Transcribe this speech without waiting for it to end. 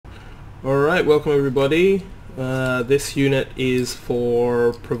Alright, welcome everybody. This unit is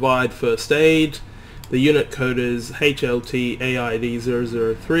for Provide First Aid. The unit code is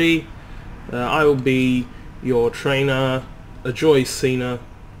HLTAID003. I will be your trainer, Ajoy Cena.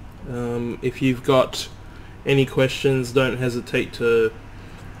 If you've got any questions, don't hesitate to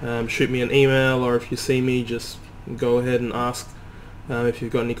shoot me an email, or if you see me, just go ahead and ask if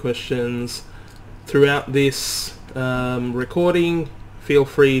you've got any questions. Throughout this recording, feel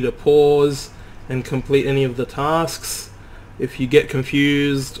free to pause and complete any of the tasks. If you get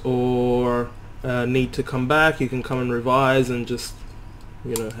confused or need to come back, you can come and revise and just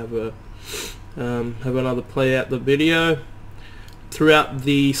have another play out the video. Throughout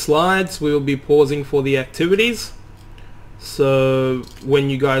the slides, we will be pausing for the activities, so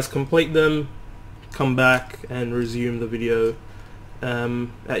when you guys complete them, come back and resume the video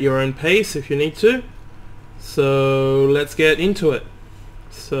at your own pace if you need to. So let's get into it.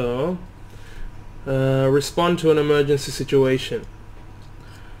 So respond to an emergency situation.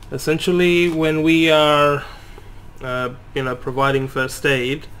 Essentially, when we are providing first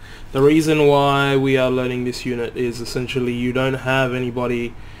aid, the reason why we are learning this unit is essentially you don't have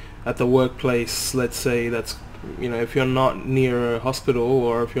anybody at the workplace, let's say, that's if you're not near a hospital,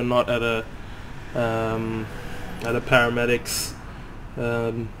 or if you're not at a paramedics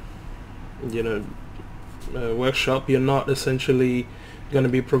workshop, you're not essentially going to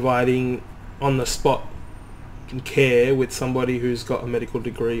be providing on the spot care with somebody who's got a medical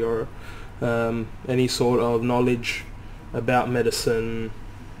degree or any sort of knowledge about medicine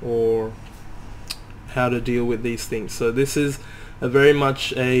or how to deal with these things. So this is very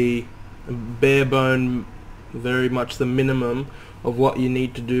much a bare bone, very much the minimum of what you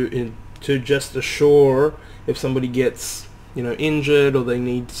need to do to just assure if somebody gets injured, or they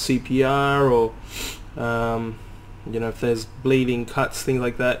need CPR, or if there's bleeding, cuts, things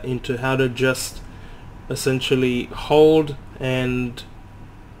like that, into how to just essentially hold and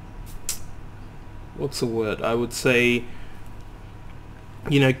I would say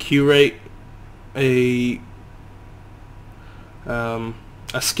curate a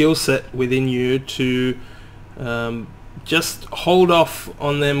skill set within you to just hold off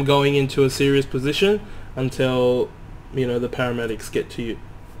on them going into a serious position until the paramedics get to you.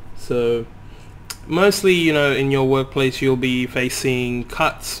 So mostly in your workplace you'll be facing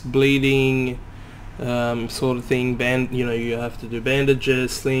cuts, bleeding, sort of thing. You have to do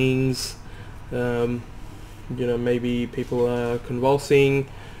bandages, things. Maybe people are convulsing,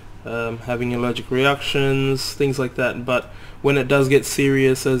 having allergic reactions, things like that. But when it does get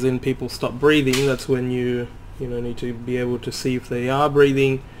serious, as in people stop breathing, that's when you need to be able to see if they are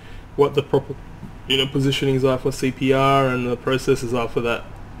breathing, what the proper positionings are for CPR, and the processes are for that.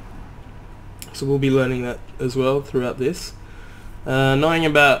 So we'll be learning that as well throughout this, knowing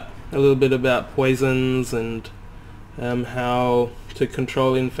about a little bit about poisons and how to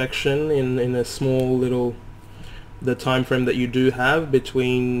control infection in a small little, the time frame that you do have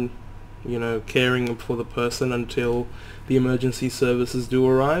between caring for the person until the emergency services do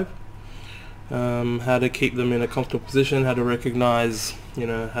arrive. How to keep them in a comfortable position, how to recognize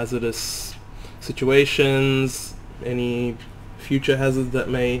hazardous situations, any future hazards that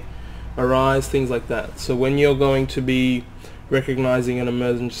may arise, things like that. So when you're going to be recognizing an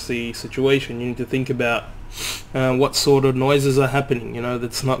emergency situation, you need to think about what sort of noises are happening.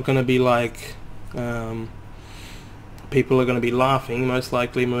 That's not going to be like people are going to be laughing. Most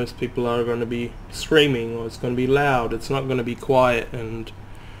likely most people are going to be screaming, or it's going to be loud. It's not going to be quiet, and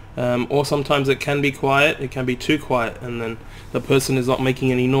or sometimes it can be quiet, it can be too quiet, and then the person is not making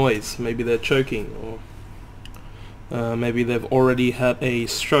any noise. Maybe they're choking, or maybe they've already had a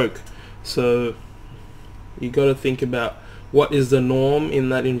stroke. So you got to think about what is the norm in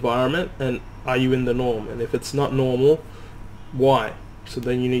that environment, and are you in the norm? And if it's not normal, why? So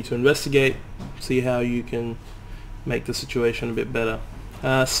then you need to investigate, see how you can make the situation a bit better.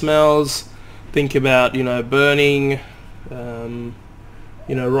 Smells, think about burning,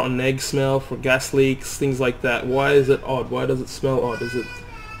 rotten egg smell for gas leaks, things like that. Why is it odd? Why does it smell odd? Is it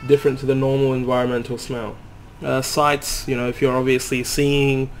different to the normal environmental smell? Sights, if you're obviously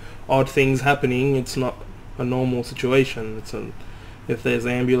seeing odd things happening, it's not a normal situation. If there's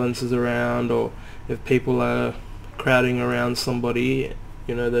ambulances around, or if people are crowding around somebody,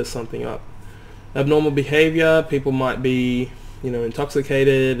 there's something up. Abnormal behavior, people might be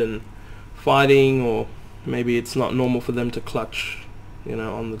intoxicated and fighting, or maybe it's not normal for them to clutch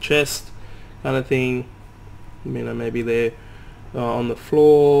on the chest, kind of thing. Maybe they're on the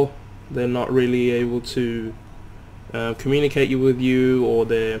floor, they're not really able to communicate with you, or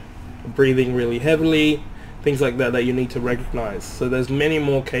they're breathing really heavily, things like that you need to recognize. So there's many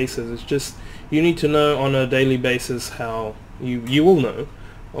more cases. It's just you need to know on a daily basis how you will know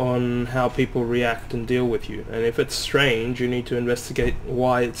on how people react and deal with you. And if it's strange, you need to investigate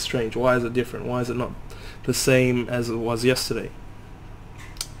why it's strange. Why is it different? Why is it not the same as it was yesterday?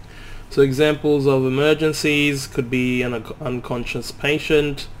 So examples of emergencies could be an unconscious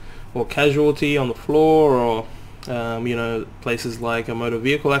patient or casualty on the floor, or places like a motor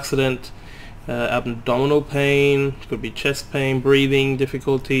vehicle accident, abdominal pain, could be chest pain, breathing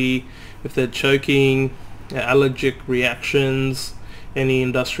difficulty, if they're choking, allergic reactions, any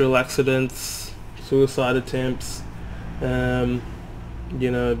industrial accidents, suicide attempts,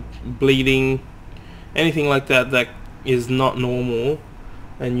 bleeding, anything like that is not normal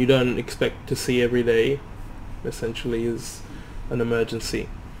and you don't expect to see every day, essentially is an emergency.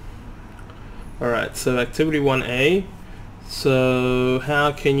 Alright, so activity 1A. So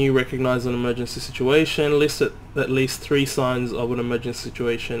how can you recognize an emergency situation? List at least 3 signs of an emergency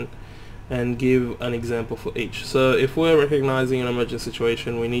situation and give an example for each. So if we're recognizing an emergency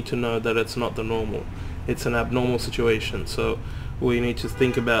situation, we need to know that it's not the normal. It's an abnormal situation. So we need to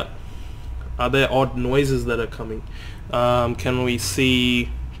think about, are there odd noises that are coming? Can we see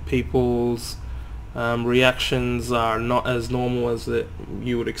people's reactions are not as normal as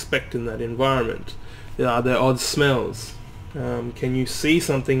you would expect in that environment? Are there odd smells? Can you see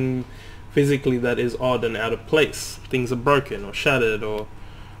something physically that is odd and out of place? Things are broken or shattered, or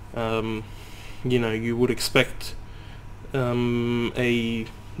you would expect a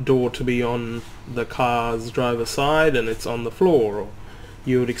door to be on the car's driver's side and it's on the floor, or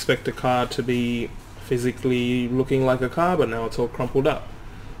you would expect a car to be physically looking like a car but now it's all crumpled up.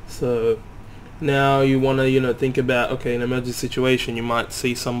 So now you want to think about, okay, in an emergency situation you might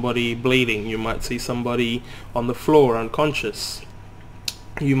see somebody bleeding, you might see somebody on the floor unconscious,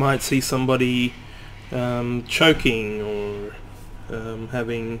 you might see somebody choking, or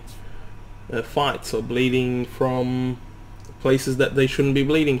having fights or bleeding from places that they shouldn't be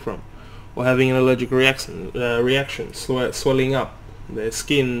bleeding from, or having an allergic reaction, swelling up, their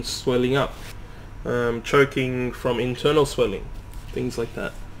skin swelling up, choking from internal swelling, things like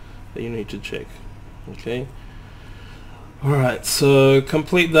that you need to check. Okay. Alright, so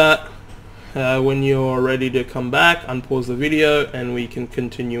complete that. When you're ready to come back, unpause the video and we can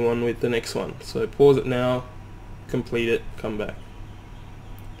continue on with the next one. So pause it now, complete it, come back.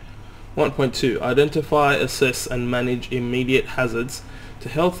 1.2. Identify, assess and manage immediate hazards to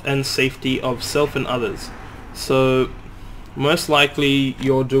health and safety of self and others. So most likely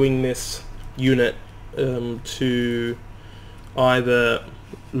you're doing this unit to either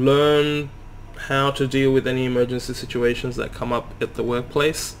learn how to deal with any emergency situations that come up at the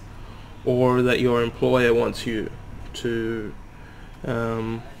workplace, or that your employer wants you to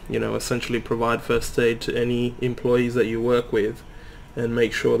essentially provide first aid to any employees that you work with and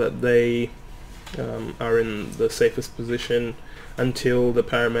make sure that they are in the safest position until the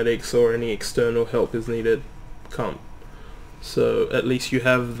paramedics or any external help is needed come. So at least you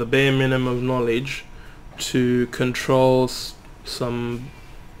have the bare minimum of knowledge to control some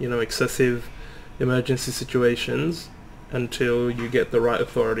excessive emergency situations until you get the right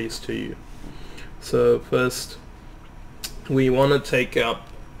authorities to you. So first we want to take up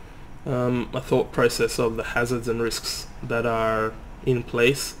a thought process of the hazards and risks that are in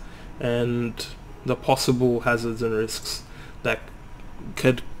place and the possible hazards and risks that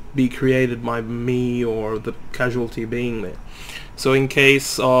could be created by me or the casualty being there. So in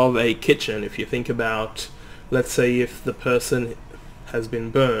case of a kitchen, if you think about, let's say if the person has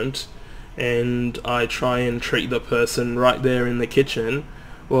been burnt and I try and treat the person right there in the kitchen,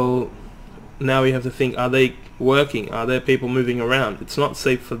 well, now we have to think, are they working? Are there people moving around? It's not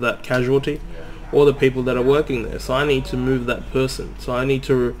safe for that casualty or the people that are working there. So I need to move that person. So I need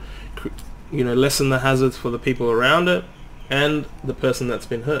to lessen the hazards for the people around it and the person that's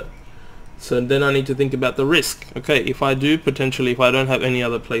been hurt. So then I need to think about the risk. Okay, if I don't have any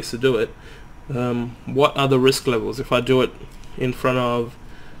other place to do it, what are the risk levels? If I do it in front of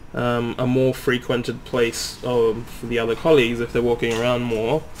a more frequented place for the other colleagues, if they're walking around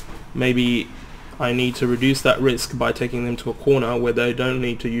more, maybe I need to reduce that risk by taking them to a corner where they don't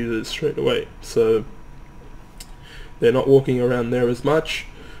need to use it straight away. So they're not walking around there as much.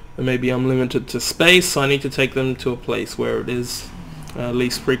 And maybe I'm limited to space, so I need to take them to a place where it is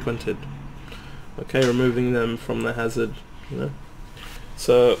least frequented. Okay, removing them from the hazard.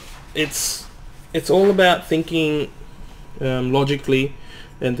 So it's all about thinking logically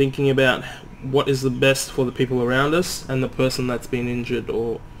and thinking about what is the best for the people around us and the person that's been injured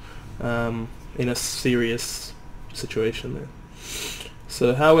or in a serious situation there.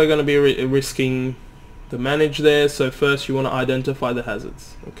 So how we're going to be risking manage there. So first you want to identify the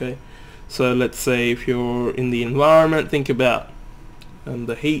hazards. Okay, so let's say if you're in the environment, think about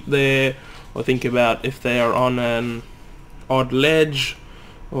the heat there, or think about if they are on an odd ledge,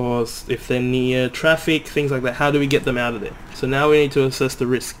 or if they're near traffic, things like that. How do we get them out of there? So now we need to assess the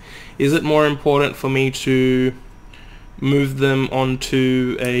risk. Is it more important for me to move them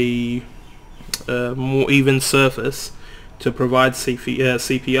onto a more even surface to provide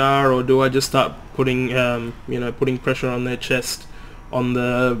CPR, or do I just start putting putting pressure on their chest on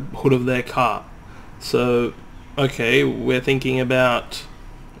the hood of their car? So okay, we're thinking about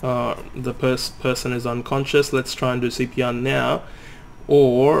the person is unconscious, let's try and do CPR now.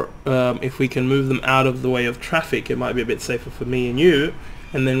 Or if we can move them out of the way of traffic, it might be a bit safer for me and you,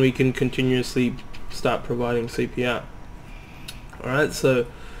 and then we can continuously start providing CPR. Alright, so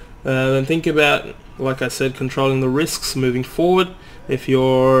then think about, like I said, controlling the risks moving forward. If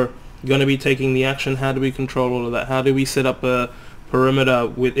you're going to be taking the action, how do we control all of that? How do we set up a perimeter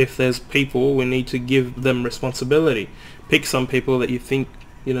with, if there's people, we need to give them responsibility. Pick some people that you think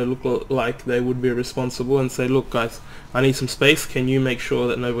look like they would be responsible, and say, look guys, I need some space, can you make sure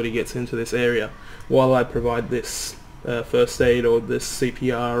that nobody gets into this area while I provide this first aid or this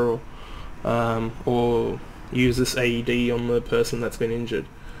CPR or use this AED on the person that's been injured.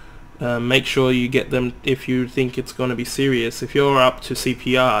 Make sure you get them, if you think it's going to be serious, if you're up to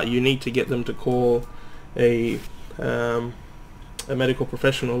CPR, you need to get them to call a medical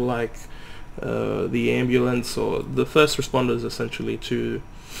professional like the ambulance or the first responders essentially to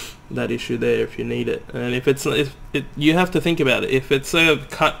that issue there if you need it. And you have to think about it. If it's a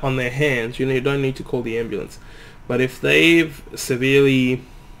cut on their hands, you don't need to call the ambulance. But if they've severely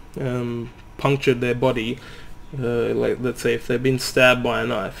punctured their body, like let's say if they've been stabbed by a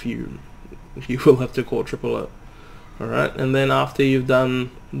knife, you will have to call 000. Alright, and then after you've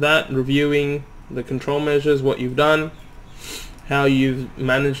done that, reviewing the control measures, what you've done, how you've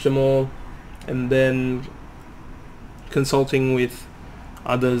managed them all, and then consulting with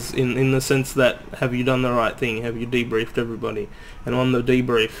others in the sense that, have you done the right thing, have you debriefed everybody, and on the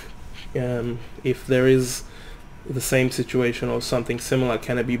debrief, if there is the same situation or something similar,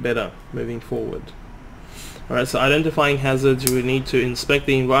 can it be better moving forward? Alright, so identifying hazards, we need to inspect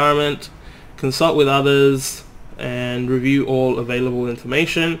the environment, consult with others, and review all available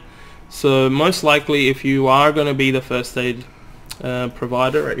information. So most likely, if you are going to be the first aid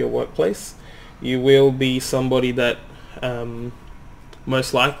provider at your workplace, you will be somebody that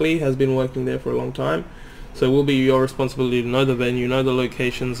most likely has been working there for a long time. So it will be your responsibility to know the venue, know the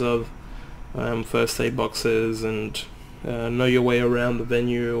locations of first aid boxes, and know your way around the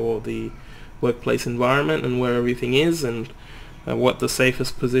venue or the workplace environment and where everything is, and what the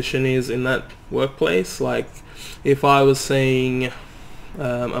safest position is in that workplace. Like if I was saying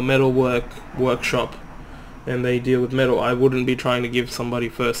a metal workshop and they deal with metal, I wouldn't be trying to give somebody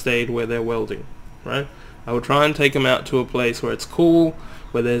first aid where they're welding, right? I would try and take them out to a place where it's cool,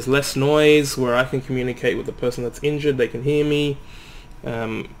 where there's less noise, where I can communicate with the person that's injured, they can hear me,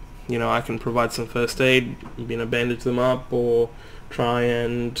 I can provide some first aid, bandage them up, or try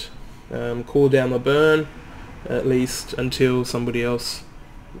and cool down the burn, at least until somebody else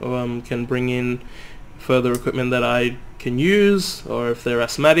can bring in further equipment that I can use. Or if they're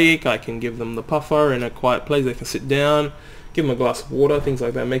asthmatic, I can give them the puffer in a quiet place, they can sit down, give them a glass of water, things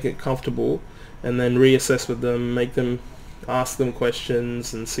like that, make it comfortable, and then reassess with them, ask them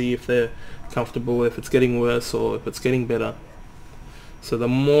questions and see if they're comfortable, if it's getting worse or if it's getting better. So the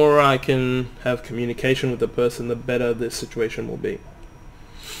more I can have communication with the person, the better this situation will be.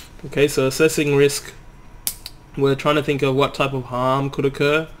 Okay, so assessing risk, we're trying to think of what type of harm could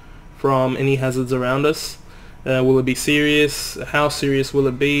occur from any hazards around us. Will it be serious? How serious will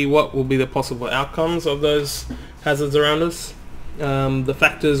it be? What will be the possible outcomes of those hazards around us? The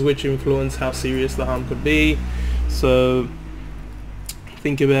factors which influence how serious the harm could be. So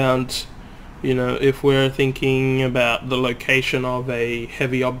think about, if we're thinking about the location of a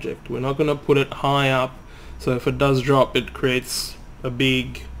heavy object, we're not going to put it high up, so if it does drop, it creates a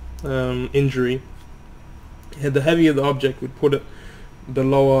big injury. The heavier the object, we'd put it the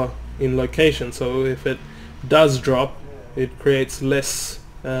lower in location, so if it does drop, it creates less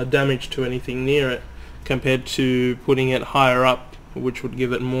damage to anything near it, compared to putting it higher up, which would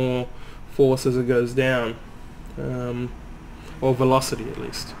give it more force as it goes down, or velocity at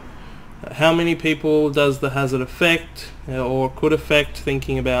least. How many people does the hazard affect, or could affect?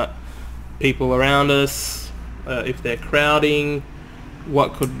 Thinking about people around us, if they're crowding,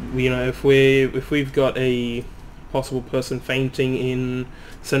 what could, if we've got a possible person fainting in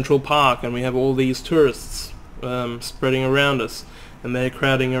Central Park and we have all these tourists spreading around us and they're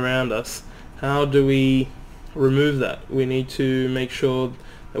crowding around us, How do we remove that? We need to make sure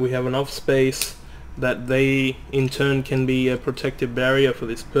that we have enough space that they in turn can be a protective barrier for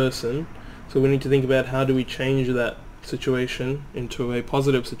this person. So we need to think about how do we change that situation into a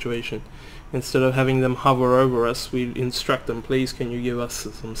positive situation. Instead of having them hover over us, we instruct them, please can you give us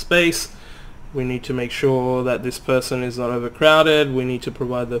some space. We need to make sure that this person is not overcrowded. We need to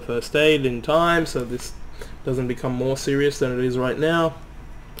provide the first aid in time so this doesn't become more serious than it is right now.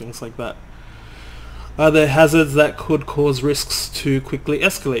 Things like that. Are there hazards that could cause risks to quickly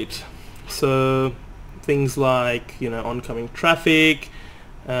escalate? So things like, you know, oncoming traffic,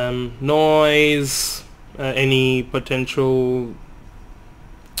 noise, any potential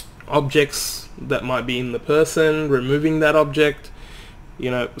objects that might be in the person, removing that object.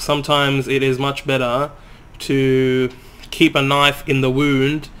 You know, sometimes it is much better to keep a knife in the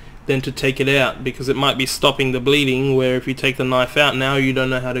wound than to take it out, because it might be stopping the bleeding, where if you take the knife out, now you don't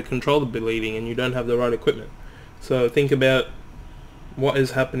know how to control the bleeding and you don't have the right equipment. So think about what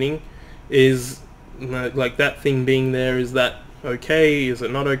is happening. Is, you know, like that thing being there, is that okay? Is it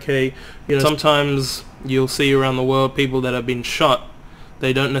not okay? You know, sometimes you'll see around the world people that have been shot,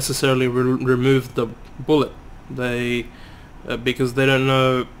 they don't necessarily remove the bullet. They because they don't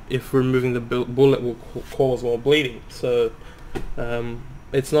know if removing the bullet will cause more bleeding. So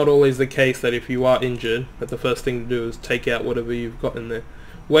it's not always the case that if you are injured, that the first thing to do is take out whatever you've got in there.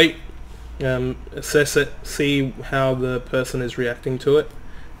 Wait, assess it, see how the person is reacting to it,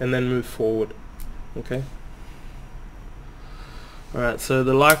 and then move forward. Okay. Alright, so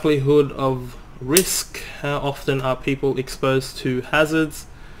the likelihood of risk. How often are people exposed to hazards?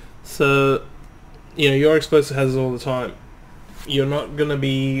 So, you know, you're exposed to hazards all the time. You're not going to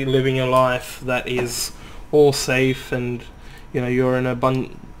be living a life that is all safe and, you know, you're in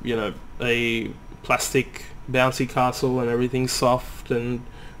a plastic bouncy castle and everything's soft and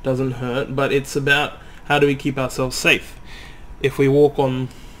doesn't hurt, but it's about how do we keep ourselves safe. If we walk on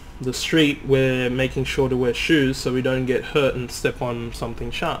the street, we're making sure to wear shoes so we don't get hurt and step on something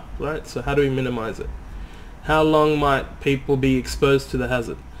sharp, right? So how do we minimize it? How long might people be exposed to the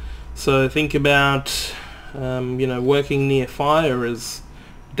hazard? So think about, you know, working near fire is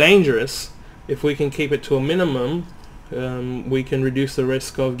dangerous. If we can keep it to a minimum, we can reduce the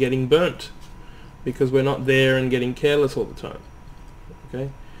risk of getting burnt because we're not there and getting careless all the time. Okay.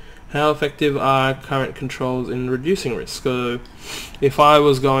 How effective are current controls in reducing risk? So if I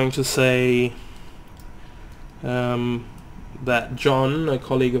was going to say that John, a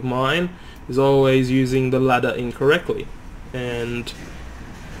colleague of mine, is always using the ladder incorrectly and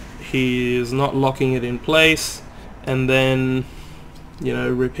he is not locking it in place, and then, you know,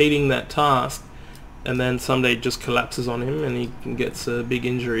 repeating that task, and then someday it just collapses on him and he gets a big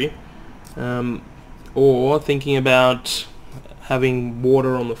injury. Or thinking about having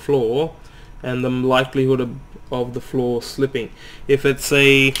water on the floor and the likelihood of the floor slipping. If it's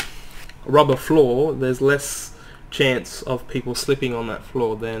a rubber floor, there's less chance of people slipping on that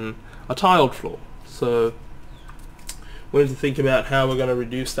floor than a tiled floor. So we need to think about how we're going to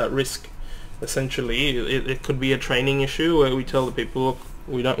reduce that risk. Essentially, it could be a training issue where we tell the people, look,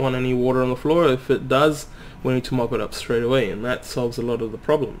 we don't want any water on the floor. If it does, we need to mop it up straight away, and that solves a lot of the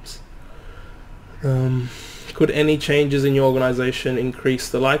problems. Could any changes in your organization increase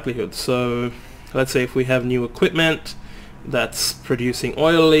the likelihood? So let's say if we have new equipment that's producing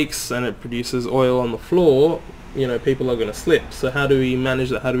oil leaks and it produces oil on the floor, you know, people are going to slip. So how do we manage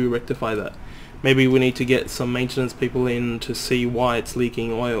that? How do we rectify that? Maybe we need to get some maintenance people in to see why it's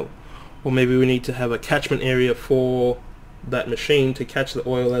leaking oil, or maybe we need to have a catchment area for that machine to catch the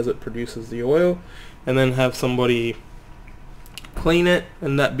oil as it produces the oil, and then have somebody clean it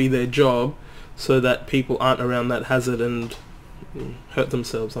and that be their job, so that people aren't around that hazard and hurt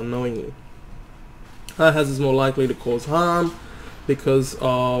themselves unknowingly. Are hazards more likely to cause harm because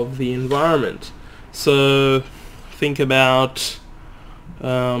of the environment? So think about, you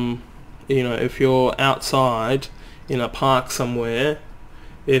know, if you're outside in a park somewhere,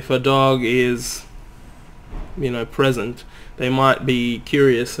 if a dog is, you know, present, they might be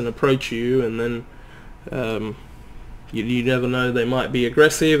curious and approach you, and then you never know, they might be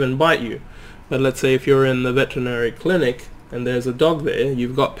aggressive and bite you. But let's say if you're in the veterinary clinic and there's a dog there,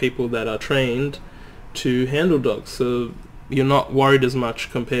 you've got people that are trained to handle dogs, so you're not worried as much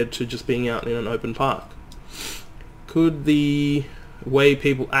compared to just being out in an open park. Could the way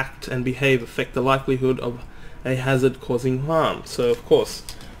people act and behave affect the likelihood of a hazard causing harm? So of course,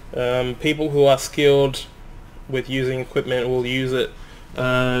 people who are skilled with using equipment will use it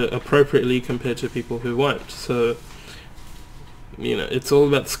appropriately compared to people who won't. So, you know, it's all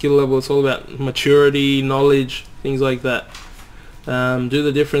about skill level, it's all about maturity, knowledge, things like that. Do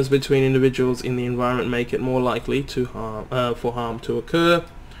the difference between individuals in the environment make it more likely to for harm to occur?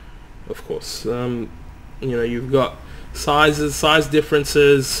 Of course. You've got size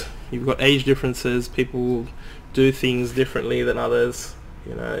differences, you've got age differences, people do things differently than others.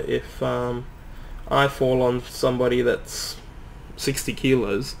 If I fall on somebody that's 60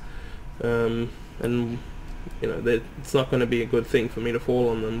 kilos, and it's not going to be a good thing for me to fall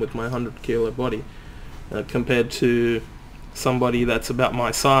on them with my 100-kilo body, compared to somebody that's about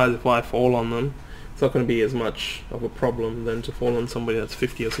my size. If I fall on them, it's not going to be as much of a problem than to fall on somebody that's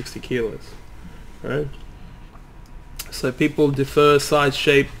 50 or 60 kilos, right? So people differ, size,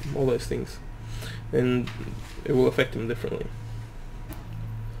 shape, all those things, and it will affect them differently.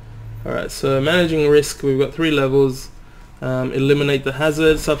 Alright, so managing risk, we've got 3 levels. Eliminate the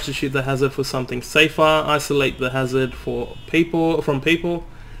hazard, substitute the hazard for something safer, isolate the hazard from people,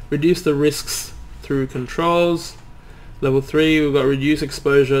 reduce the risks through controls. Level 3, we've got reduce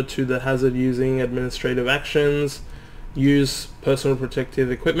exposure to the hazard using administrative actions, use personal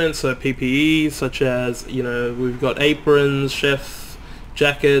protective equipment, so PPE, such as, we've got aprons, chef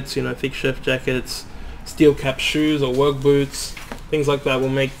jackets, thick chef jackets, steel cap shoes or work boots. Things like that will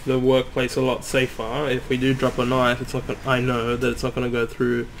make the workplace a lot safer. If we do drop a knife, I know that it's not going to go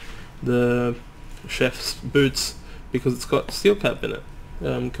through the chef's boots because it's got steel cap in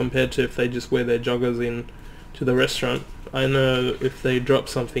it, compared to if they just wear their joggers in to the restaurant. I know if they drop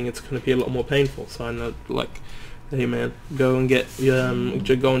something, it's going to be a lot more painful. So I know, like, hey man, go and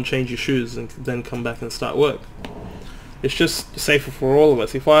go and change your shoes and then come back and start work. It's just safer for all of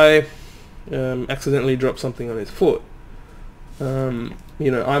us. If I accidentally drop something on his foot,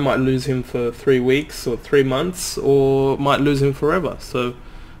 I might lose him for 3 weeks or 3 months, or might lose him forever. So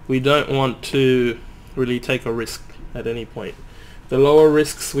we don't want to really take a risk at any point. The lower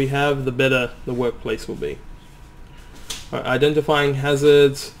risks we have, the better the workplace will be. Right, identifying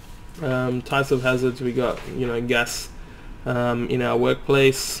hazards, types of hazards. We got gas in our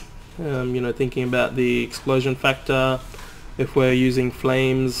workplace. Thinking about the explosion factor, if we're using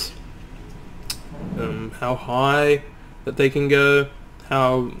flames, how high that they can go,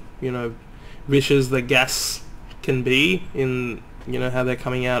 how vicious the gas can be in how they're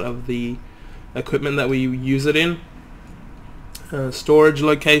coming out of the equipment that we use it in. Storage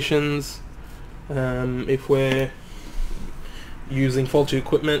locations, if we're using faulty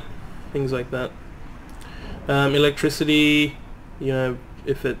equipment, things like that. Electricity,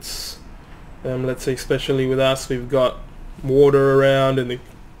 if it's let's say, especially with us, we've got water around in the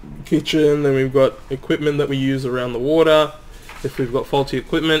kitchen, then we've got equipment that we use around the water. If we've got faulty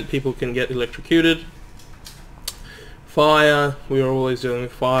equipment, people can get electrocuted. Fire, we are always dealing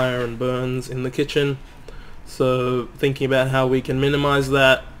with fire and burns in the kitchen, so thinking about how we can minimize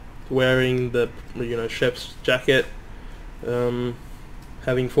that, wearing the chef's jacket,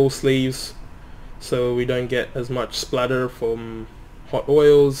 having full sleeves so we don't get as much splatter from hot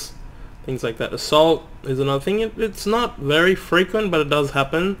oils, things like that. Assault is another thing. It's not very frequent, but it does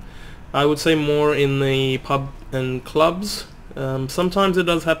happen. I would say more in the pub and clubs. Sometimes it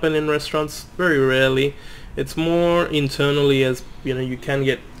does happen in restaurants, very rarely. It's more internally, as you can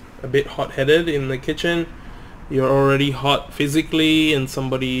get a bit hot-headed in the kitchen. You're already hot physically, and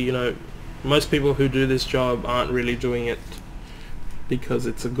somebody, most people who do this job aren't really doing it because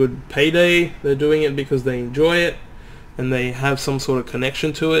it's a good payday. They're doing it because they enjoy it and they have some sort of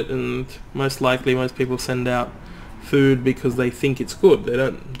connection to it, and most likely most people send out food because they think it's good. They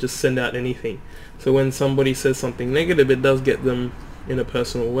don't just send out anything. So when somebody says something negative, it does get them in a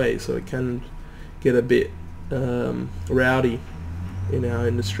personal way, so it can get a bit rowdy in our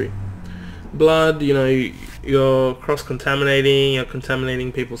industry. Blood, you're cross-contaminating, you're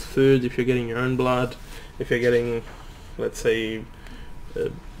contaminating people's food if you're getting your own blood. If you're getting, let's say,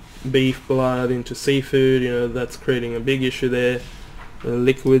 beef blood into seafood, that's creating a big issue there.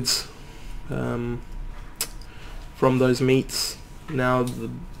 Liquids from those meats, now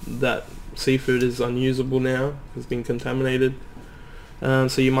that seafood is unusable now, it's been contaminated.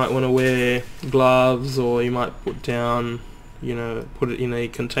 So you might want to wear gloves, or you might put it in a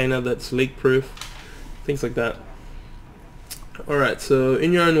container that's leak proof, things like that. Alright, so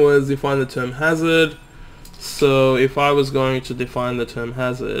in your own words, define the term hazard. So if I was going to define the term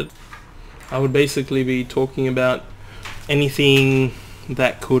hazard, I would basically be talking about anything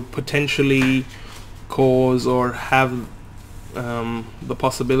that could potentially cause or have the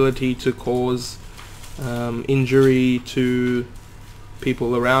possibility to cause injury to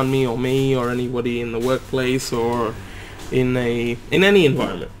people around me, or anybody in the workplace, or in any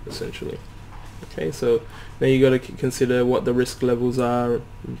environment, essentially. Okay, so now you got to consider what the risk levels are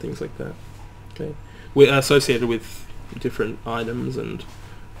and things like that. Okay, we're associated with different items and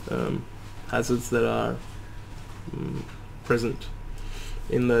hazards that are present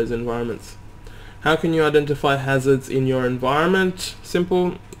in those environments. How can you identify hazards in your environment?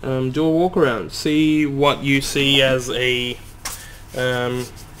 Simple. Do a walk around. See what you see as a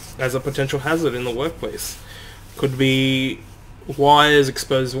potential hazard in the workplace. Could be wires,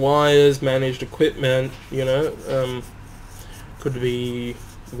 exposed wires, managed equipment, could be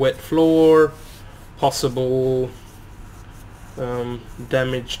wet floor, possible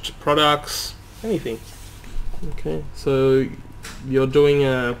damaged products, anything. Okay, so you're doing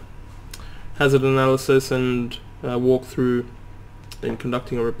a hazard analysis and walkthrough and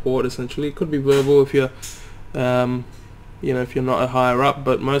conducting a report. Essentially, it could be verbal if you're if you're not a higher up,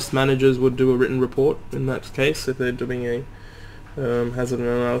 but most managers would do a written report in that case if they're doing a hazard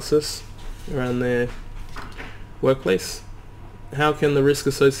analysis around their workplace. How can the risk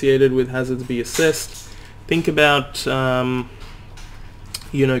associated with hazards be assessed? Think about can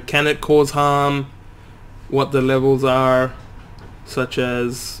it cause harm, what the levels are, such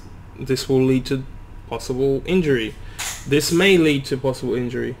as this will lead to possible injury, this may lead to possible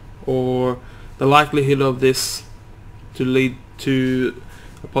injury, or the likelihood of this to lead to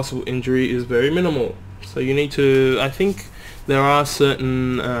a possible injury is very minimal. So you need to, I think there are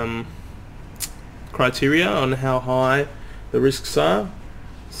certain criteria on how high the risks are.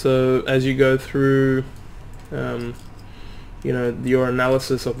 So as you go through your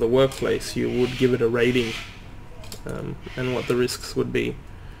analysis of the workplace, you would give it a rating and what the risks would be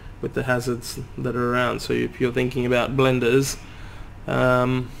with the hazards that are around. So if you're thinking about blenders,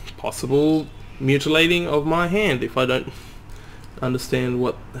 possible mutilating of my hand if I don't understand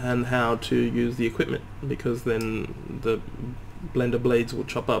what and how to use the equipment, because then the blender blades will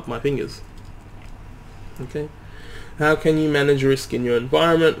chop up my fingers. Okay. How can you manage risk in your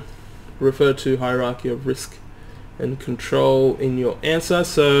environment? Refer to hierarchy of risk and control in your answer.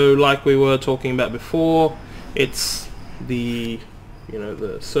 So like we were talking about before, it's the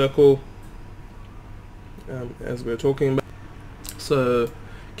the circle as we were talking about. So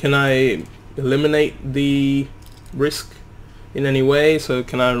can I eliminate the risk in any way? So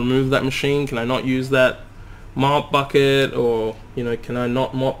can I remove that machine? Can I not use that mop bucket? Or can I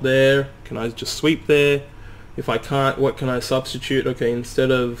not mop there? Can I just sweep there? If I can't, what can I substitute? Okay,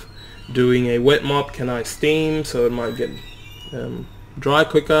 instead of doing a wet mop, can I steam so it might get dry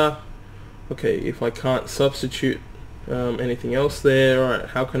quicker? Okay, if I can't substitute anything else there, alright,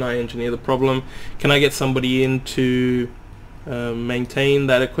 how can I engineer the problem? Can I get somebody in to maintain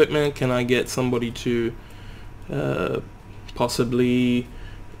that equipment? Can I get somebody to possibly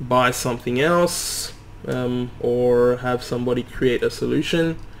buy something else, or have somebody create a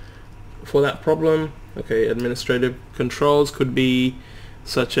solution for that problem? Okay, administrative controls could be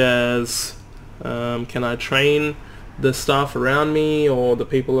such as can I train the staff around me or the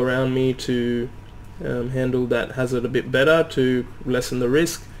people around me to handle that hazard a bit better to lessen the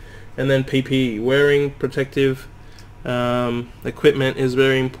risk. And then PPE, wearing protective equipment, is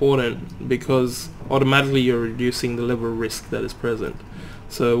very important because automatically you're reducing the level of risk that is present.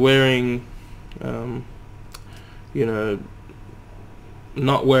 So wearing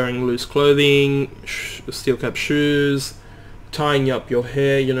not wearing loose clothing, steel cap shoes, tying up your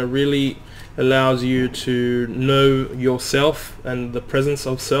hair, really allows you to know yourself and the presence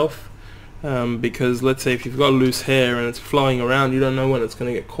of self, because let's say if you've got loose hair and it's flowing around, you don't know when it's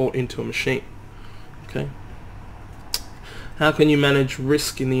going to get caught into a machine. Okay. How can you manage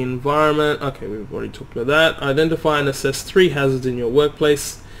risk in the environment? Okay, we've already talked about that. Identify and assess 3 hazards in your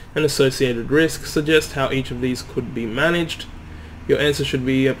workplace and associated risks. Suggest how each of these could be managed. Your answer should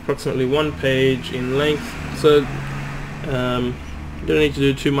be approximately 1 page in length. So you don't need to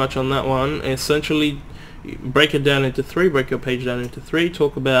do too much on that one. Essentially, break it down into 3. Break your page down into 3.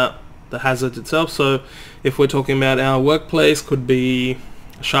 Talk about the hazard itself. So if we're talking about our workplace, could be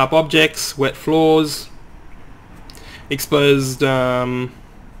sharp objects, wet floors, exposed power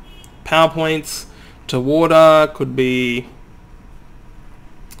points to water, could be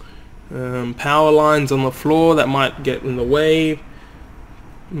power lines on the floor that might get in the way,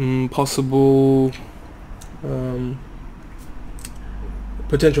 possible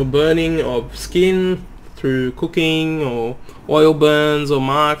potential burning of skin through cooking, or oil burns or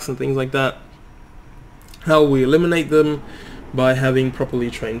marks and things like that. How we eliminate them? By having properly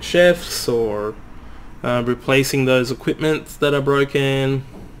trained chefs, or replacing those equipments that are broken,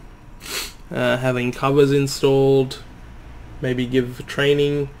 having covers installed, maybe give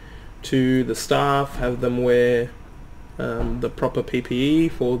training to the staff, have them wear the proper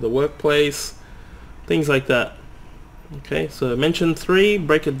PPE for the workplace, things like that. Okay, so mention 3,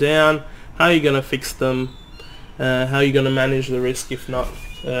 break it down, how are you going to fix them, how are you going to manage the risk if not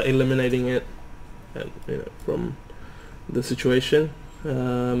eliminating it from the situation.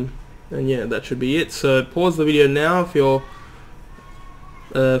 And yeah, that should be it. So pause the video now if you're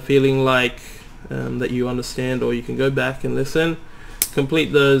feeling like that you understand, or you can go back and listen.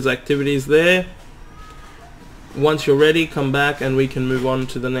 Complete those activities there. Once you're ready, come back and we can move on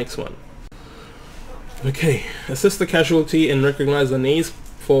to the next one. Okay, assess the casualty and recognize the needs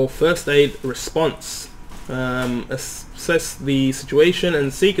for first aid response. Assess the situation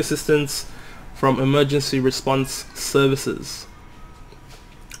and seek assistance from emergency response services.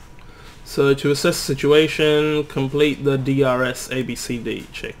 So to assess the situation, complete the DRS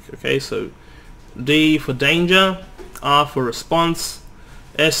ABCD check. Okay, so D for danger, R for response,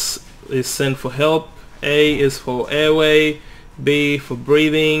 S is send for help, A is for airway, B for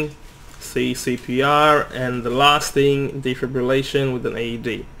breathing, C CPR, and the last thing, defibrillation with an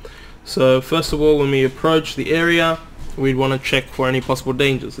AED. So first of all, when we approach the area, we'd want to check for any possible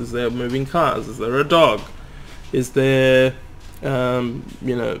dangers. Is there moving cars? Is there a dog? Is there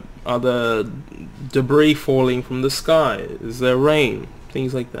other debris falling from the sky? Is there rain?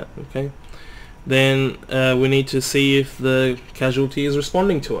 Things like that. Okay. Then we need to see if the casualty is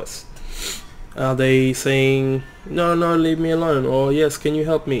responding to us. Are they saying, no, leave me alone, or yes, can you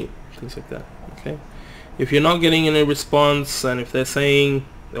help me? Things like that. Okay. If you're not getting any response, and if they're saying,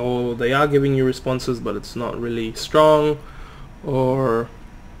 or they are giving you responses but it's not really strong, or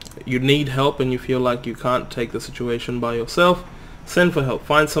you need help and you feel like you can't take the situation by yourself, send for help.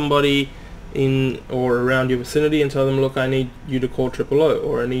 Find somebody in or around your vicinity and tell them, look, I need you to call 000,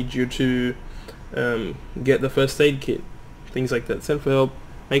 or I need you to get the first aid kit. Things like that. Send for help.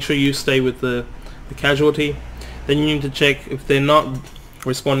 Make sure you stay with the casualty. Then you need to check if they're not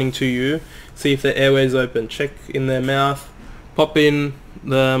responding to you. See if their airway is open. Check in their mouth. Pop in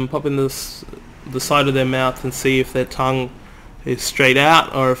the side of their mouth and see if their tongue is straight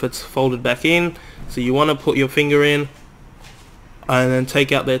out or if it's folded back in. So you want to put your finger in and then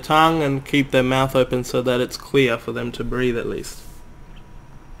take out their tongue and keep their mouth open so that it's clear for them to breathe at least.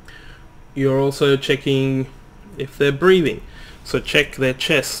 You're also checking if they're breathing. So check their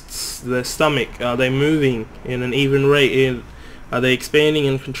chests, their stomach. Are they moving in an even rate? Are they expanding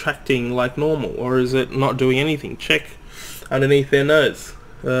and contracting like normal, or is it not doing anything? Check underneath their nose.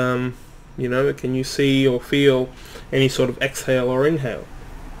 Can you see or feel any sort of exhale or inhale?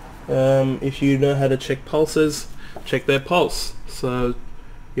 If you know how to check pulses, check their pulse. So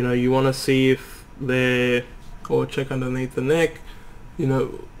you want to see if or check underneath the neck,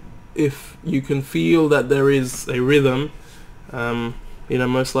 if you can feel that there is a rhythm.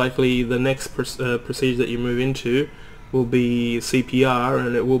 Most likely the next procedure that you move into will be CPR,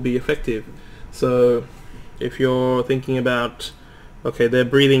 and it will be effective. So if you're thinking about, okay, they're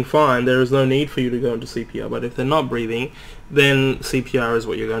breathing fine, there is no need for you to go into CPR, but if they're not breathing, then CPR is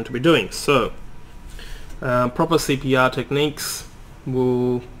what you're going to be doing. So proper CPR techniques,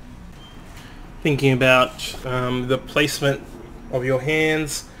 thinking about the placement of your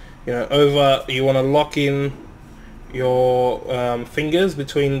hands, you want to lock in your fingers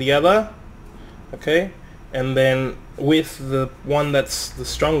between the other, okay, and then with the one that's the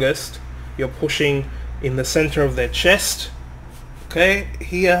strongest, you're pushing in the center of their chest. Okay,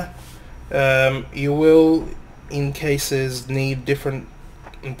 here you will in cases need different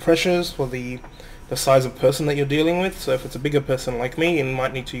pressures for the size of person that you're dealing with. So if it's a bigger person like me, you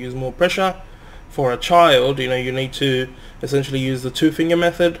might need to use more pressure. For a child, you need to essentially use the 2-finger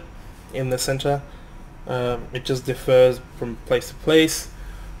method in the center. It just differs from place to place.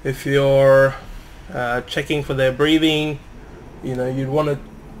 If you're checking for their breathing, you'd want to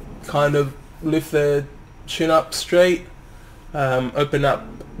kind of lift their chin up straight, open up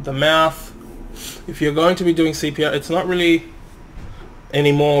the mouth. If you're going to be doing CPR, it's not really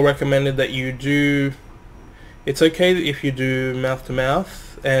anymore recommended that you do. It's okay if you do mouth to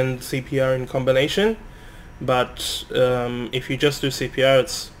mouth and CPR in combination, but if you just do CPR,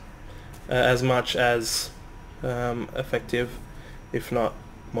 it's as much as effective, if not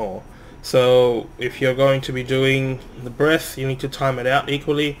more. So if you're going to be doing the breath, you need to time it out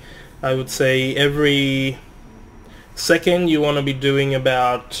equally. I would say every second you want to be doing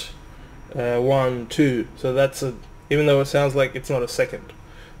about 1, 2. So that's even though it sounds like it's not a second.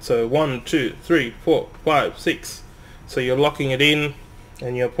 So 1, 2, 3, 4, 5, 6. So you're locking it in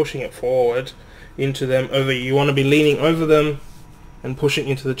and you're pushing it forward into them. You want to be leaning over them and pushing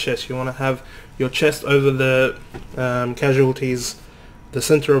into the chest. You want to have your chest over the casualties, the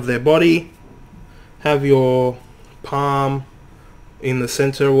center of their body. Have your palm in the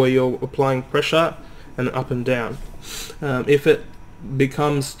center where you're applying pressure, and up and down. If it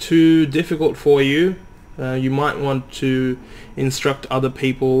becomes too difficult for you, You might want to instruct other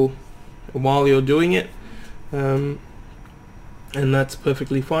people while you're doing it, and that's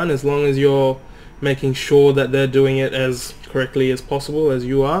perfectly fine as long as you're making sure that they're doing it as correctly as possible as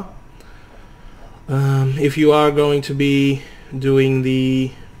you are. If you are going to be doing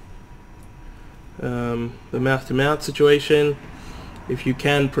the mouth-to-mouth situation, if you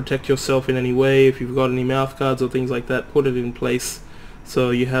can protect yourself in any way, if you've got any mouth guards or things like that, put it in place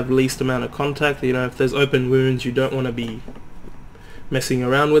so you have least amount of contact. You know, if there's open wounds, you don't want to be messing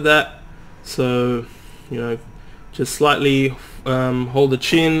around with that. So, you know, just slightly hold the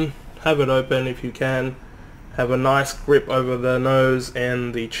chin, have it open if you can, have a nice grip over the nose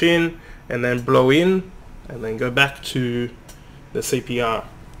and the chin, and then blow in and then go back to the CPR.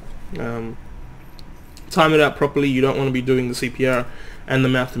 Time it out properly. You don't want to be doing the CPR and the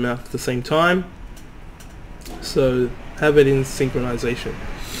mouth-to-mouth at the same time, so have it in synchronization.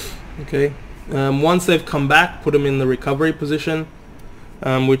 Okay. Once they've come back, put them in the recovery position,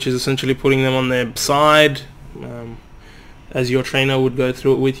 which is essentially putting them on their side, as your trainer would go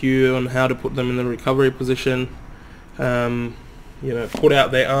through it with you on how to put them in the recovery position. You know, put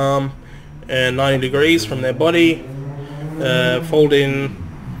out their arm 90 degrees from their body, fold in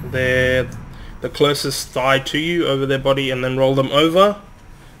the closest thigh to you over their body, and then roll them over.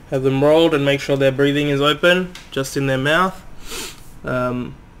 Have them rolled and make sure their breathing is open, just in their mouth.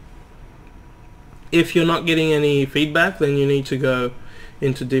 If you're not getting any feedback, then you need to go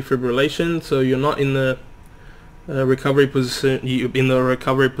into defibrillation. So you're not in the recovery position. In the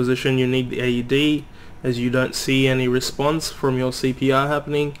recovery position, you need the AED, as you don't see any response from your CPR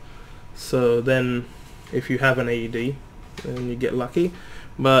happening. So then, if you have an AED, then you get lucky.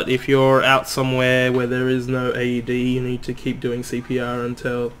 But if you're out somewhere where there is no AED, you need to keep doing CPR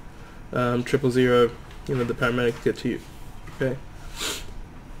until 000, you know, the paramedics get to you. Okay.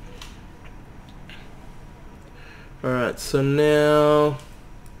 Alright, so now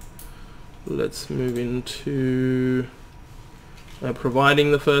let's move into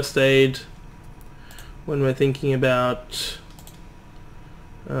providing the first aid. When we're thinking about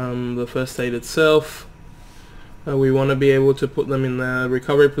the first aid itself, we want to be able to put them in the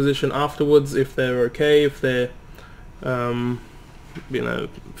recovery position afterwards if they're okay, if they're you know,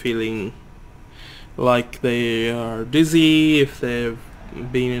 feeling like they are dizzy, if they've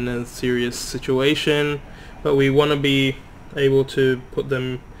been in a serious situation. But we want to be able to put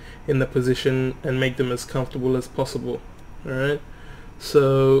them in the position and make them as comfortable as possible. Alright,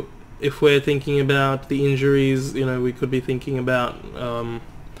 so if we're thinking about the injuries, you know, we could be thinking about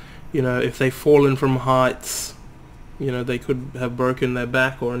you know, if they've fallen from heights, you know, they could have broken their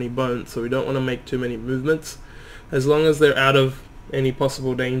back or any bones. So we don't want to make too many movements. As long as they're out of any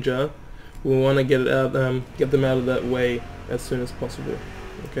possible danger, we want to get them out of that way as soon as possible.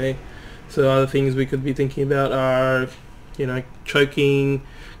 Okay. So other things we could be thinking about are, you know, choking,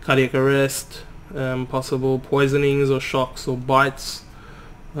 cardiac arrest, possible poisonings or shocks or bites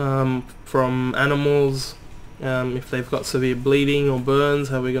from animals. If they've got severe bleeding or burns,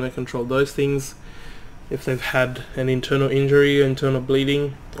 how are we going to control those things? If they've had an internal injury, internal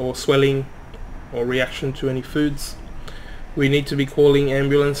bleeding or swelling or reaction to any foods, we need to be calling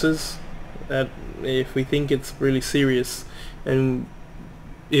ambulances if we think it's really serious. And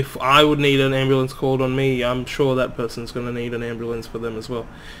if I would need an ambulance called on me, I'm sure that person's going to need an ambulance for them as well.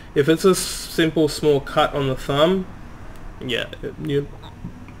 If it's a simple small cut on the thumb, yeah, you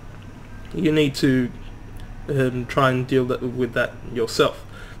need to try and deal with that yourself.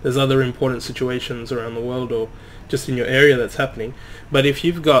 There's other important situations around the world or just in your area that's happening. But if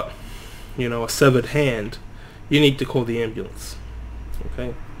you've got, you know, a severed hand, you need to call the ambulance.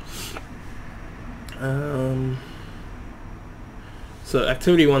 Okay. So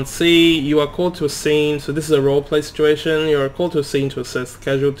activity 1C, you are called to a scene. So this is a role play situation. You are called to a scene to assess the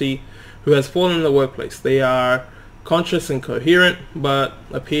casualty who has fallen in the workplace. They are conscious and coherent, but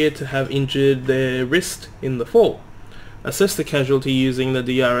appear to have injured their wrist in the fall. Assess the casualty using the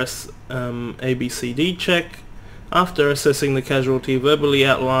DRS ABCD check. After assessing the casualty, verbally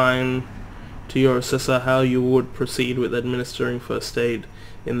outline to your assessor how you would proceed with administering first aid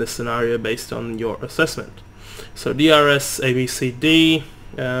in this scenario based on your assessment. So DRS ABCD,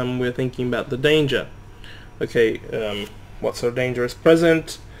 we're thinking about the danger. Okay, what sort of danger is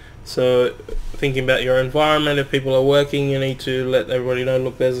present? So thinking about your environment, if people are working, you need to let everybody know,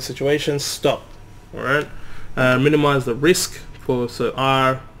 look, there's a situation, stop. Alright, minimize the risk. So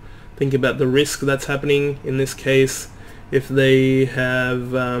R, think about the risk that's happening in this case. If they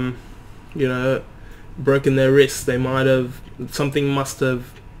have you know, broken their wrist, they might have, something must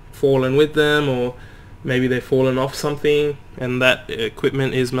have fallen with them, or maybe they've fallen off something and that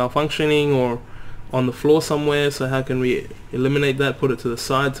equipment is malfunctioning, or on the floor somewhere. So how can we eliminate that, put it to the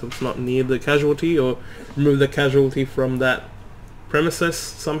side so it's not near the casualty, or remove the casualty from that premises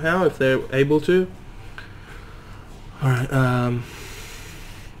somehow if they're able to. Alright,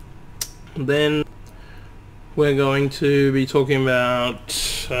 then we're going to be talking about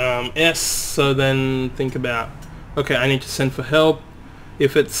S. So then think about, okay, I need to send for help.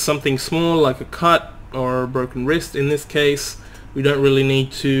 If it's something small like a cut or a broken wrist, in this case we don't really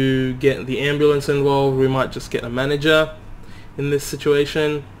need to get the ambulance involved. We might just get a manager in this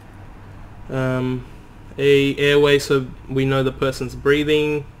situation. Airway, so we know the person's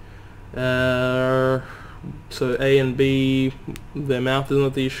breathing. So A and B, their mouth is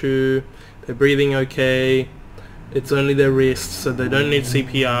not the issue, they're breathing okay, it's only their wrist, so they don't need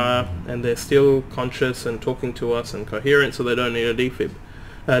CPR, and they're still conscious and talking to us and coherent, so they don't need a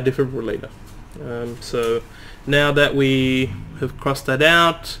defibrillator. So now that we have crossed that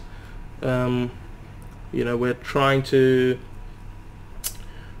out, you know, we're trying to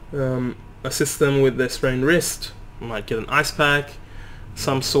assist them with their sprained wrist. We might get an ice pack,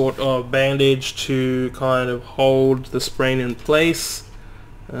 some sort of bandage to kind of hold the sprain in place.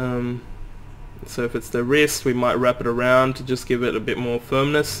 So if it's the wrist, we might wrap it around to just give it a bit more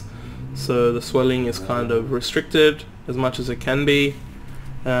firmness, so the swelling is kind of restricted as much as it can be.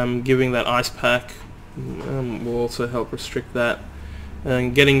 Giving that ice pack will also help restrict that.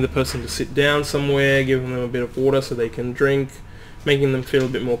 And getting the person to sit down somewhere, giving them a bit of water so they can drink, making them feel a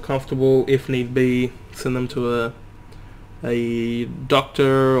bit more comfortable. If need be, send them to a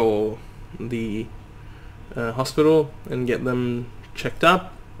doctor or the hospital and get them checked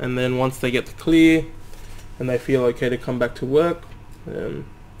up. And then once they get the clear and they feel okay to come back to work, it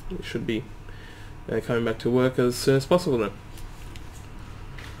should be coming back to work as soon as possible then.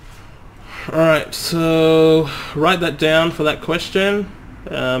 Alright, so write that down for that question.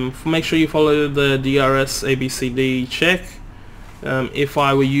 Make sure you follow the DRS ABCD check. If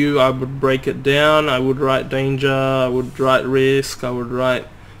I were you, I would break it down. I would write danger, I would write risk, I would write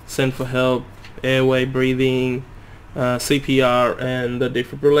send for help, airway, breathing, CPR and the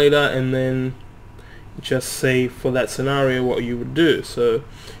defibrillator, and then just say for that scenario what you would do. So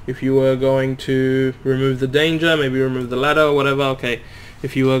if you were going to remove the danger, maybe remove the ladder or whatever, okay.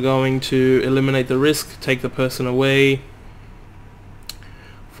 If you were going to eliminate the risk, take the person away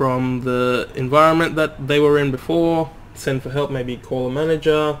from the environment that they were in before, send for help, maybe call a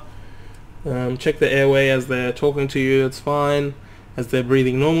manager, check the airway as they're talking to you, it's fine. As they're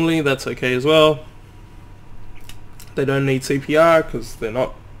breathing normally, that's okay as well. They don't need CPR because they're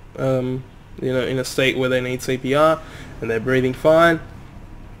not you know, in a state where they need CPR, and they're breathing fine.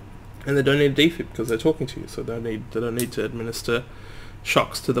 And they don't need defib because they're talking to you, so they don't need to administer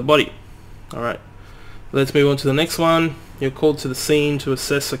shocks to the body. Alright, let's move on to the next one. You're called to the scene to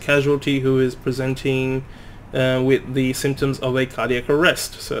assess a casualty who is presenting with the symptoms of a cardiac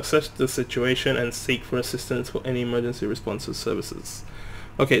arrest. So assess the situation and seek for assistance for any emergency responses services.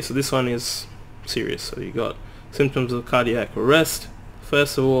 Okay, so this one is serious. So you got symptoms of cardiac arrest.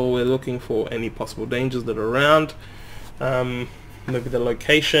 First of all, we're looking for any possible dangers that are around. Maybe the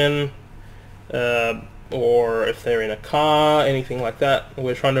location, or if they're in a car, anything like that.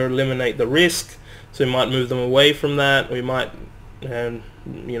 We're trying to eliminate the risk, so we might move them away from that. We might you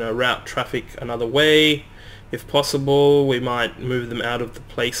know, route traffic another way if possible. We might move them out of the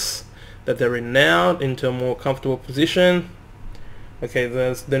place that they're in now into a more comfortable position. Okay,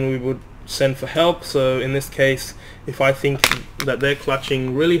 then we would send for help. So in this case, if I think that they're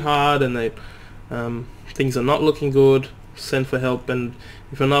clutching really hard and they things are not looking good, send for help. And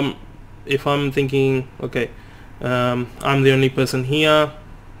if I'm thinking, okay, I'm the only person here,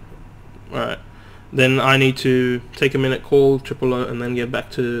 alright, then I need to take a minute, call 000 and then get back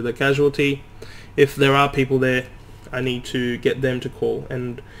to the casualty. If there are people there, I need to get them to call,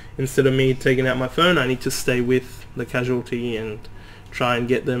 and instead of me taking out my phone, I need to stay with the casualty and try and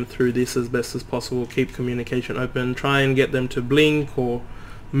get them through this as best as possible, keep communication open, try and get them to blink or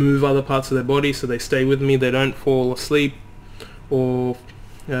move other parts of their body so they stay with me, they don't fall asleep or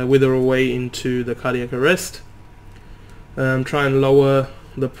wither away into the cardiac arrest. Try and lower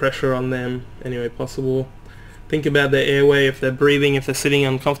the pressure on them any way possible. Think about their airway. If they're breathing, if they're sitting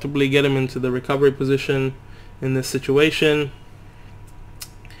uncomfortably, get them into the recovery position in this situation.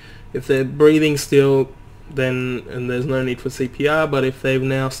 If they're breathing still, then and there's no need for CPR, but if they've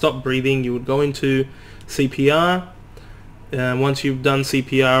now stopped breathing, you would go into CPR. Once you've done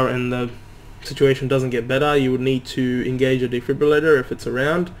CPR and the situation doesn't get better, you would need to engage a defibrillator if it's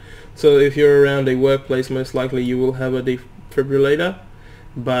around. So if you're around a workplace, most likely you will have a defibrillator,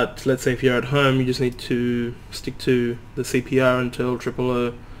 but let's say if you're at home, you just need to stick to the CPR until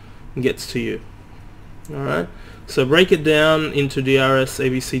 000 gets to you. Alright, so break it down into DRS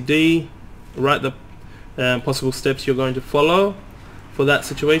ABCD, write the possible steps you're going to follow for that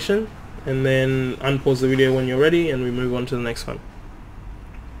situation, and then unpause the video when you're ready and we move on to the next one.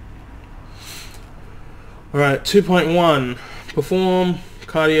 Alright, 2.1, perform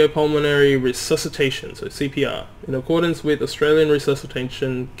cardiopulmonary resuscitation, so CPR, in accordance with Australian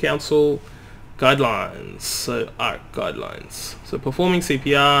Resuscitation Council guidelines, so ARC guidelines. So performing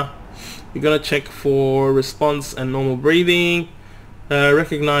CPR, you're going to check for response and normal breathing,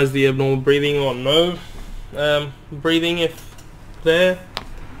 recognize the abnormal breathing or no breathing if there,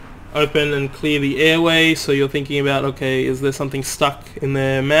 open and clear the airway, so you're thinking about, okay, is there something stuck in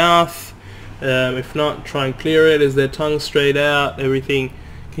their mouth? If not, try and clear it. Is their tongue straight out? Everything?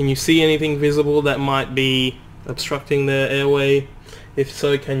 Can you see anything visible that might be obstructing their airway? If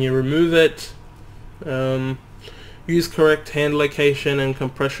so, can you remove it? Use correct hand location and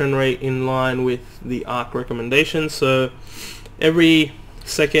compression rate in line with the ARC recommendations. So every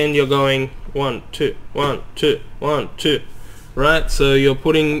second you're going 1, 2, 1, 2, 1, 2, right? So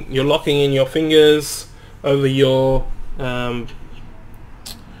you're locking in your fingers over your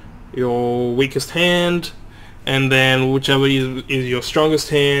weakest hand, and then whichever is your strongest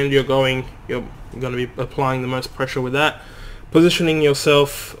hand, you're going to be applying the most pressure with that, positioning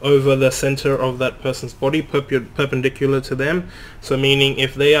yourself over the center of that person's body, perpendicular to them. So meaning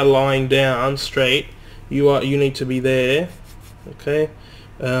if they are lying down straight, you need to be there, okay,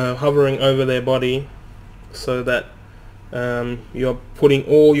 hovering over their body, so that you're putting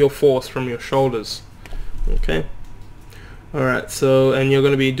all your force from your shoulders, okay. Alright, so, and you're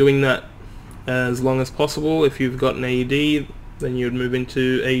going to be doing that as long as possible. If you've got an AED, then you'd move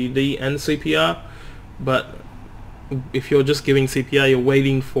into AED and CPR, but if you're just giving CPR, you're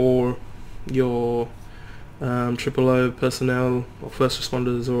waiting for your OOO personnel or first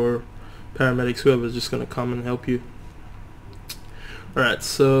responders or paramedics, whoever's just going to come and help you. Alright,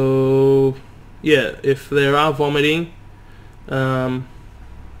 so yeah, if there are vomiting, try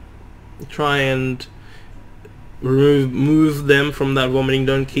and remove them from that vomiting.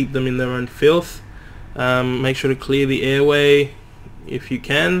 Don't keep them in their own filth. Make sure to clear the airway if you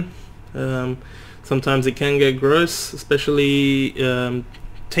can. Sometimes it can get gross, especially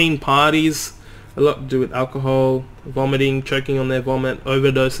teen parties. A lot to do with alcohol, vomiting, choking on their vomit,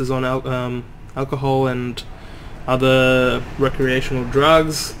 overdoses on alcohol and other recreational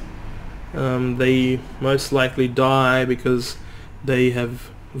drugs. They most likely die because they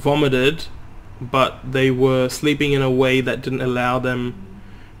have vomited, but they were sleeping in a way that didn't allow them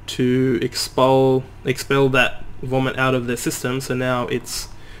to expel that vomit out of their system. So now it's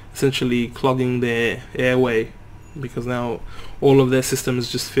essentially clogging their airway, because now all of their system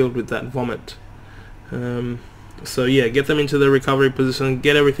is just filled with that vomit. So yeah, get them into the recovery position,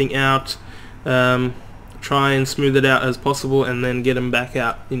 get everything out, try and smooth it out as possible, and then get them back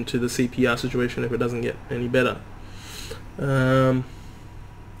out into the CPR situation if it doesn't get any better.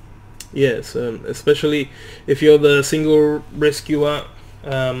 Yes, especially if you're the single rescuer,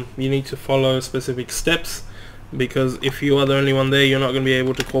 you need to follow specific steps, because if you are the only one there, you're not going to be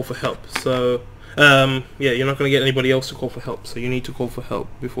able to call for help. So yeah, you're not going to get anybody else to call for help, so you need to call for help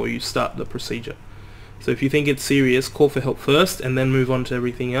before you start the procedure. So if you think it's serious, call for help first and then move on to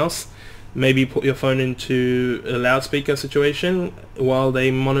everything else. Maybe put your phone into a loudspeaker situation. While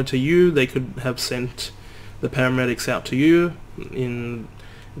they monitor you, they could have sent the paramedics out to you.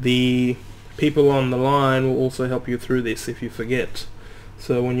 The people on the line will also help you through this if you forget.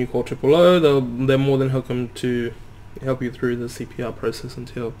 So when you call OOO, they're more than welcome to help you through the CPR process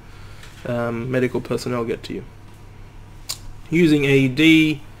until medical personnel get to you. Using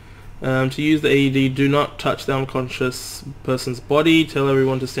AED. To use the AED, do not touch the unconscious person's body. Tell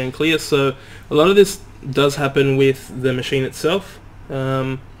everyone to stand clear. So a lot of this does happen with the machine itself.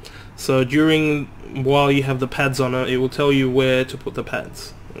 So while you have the pads on it will tell you where to put the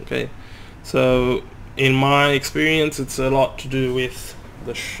pads. Okay, so in my experience, it's a lot to do with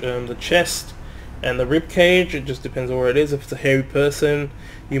the chest and the rib cage. It just depends on where it is. If it's a hairy person,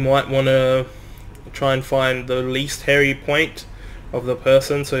 you might want to try and find the least hairy point of the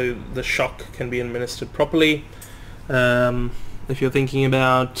person so the shock can be administered properly. If you're thinking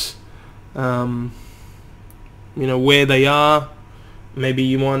about where they are, maybe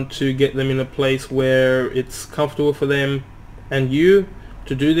you want to get them in a place where it's comfortable for them and you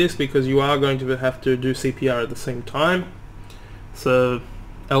to do this, because you are going to have to do CPR at the same time. So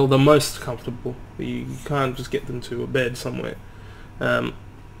the most comfortable. You can't just get them to a bed somewhere.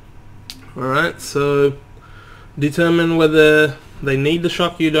 Alright, so determine whether they need the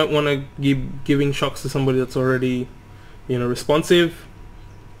shock. You don't want to giving shocks to somebody that's already responsive.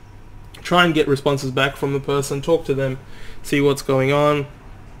 try and get responses back from the person, talk to them, see what's going on.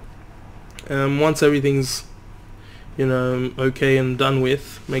 Once everything's okay and done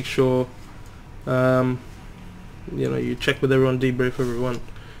with, make sure you check with everyone, debrief everyone,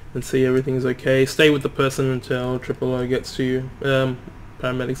 and see everything's okay. Stay with the person until OOO gets to you,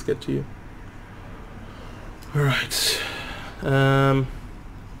 paramedics get to you. Alright,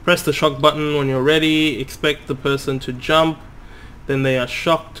 press the shock button when you're ready, expect the person to jump, then they are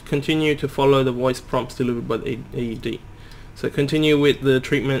shocked. Continue to follow the voice prompts delivered by the AED. So continue with the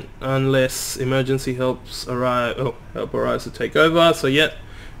treatment unless emergency help arrives to take over. So yeah,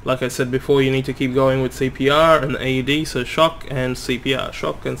 like I said before, you need to keep going with CPR and the AED, so shock and CPR,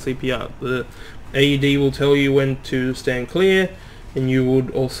 shock and CPR. The AED will tell you when to stand clear, and you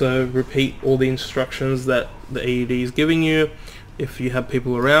would also repeat all the instructions that the AED is giving you if you have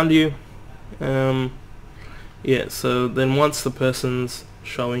people around you. Yeah, so then once the person's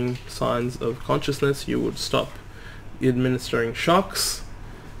showing signs of consciousness, you would stop administering shocks,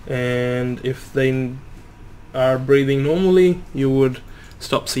 and if they are breathing normally, you would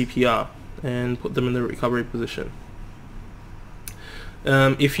stop CPR and put them in the recovery position.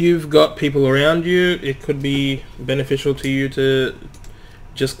 If you've got people around you, it could be beneficial to you to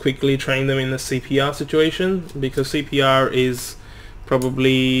just quickly train them in the CPR situation, because CPR is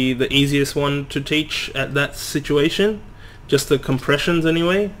probably the easiest one to teach at that situation. Just the compressions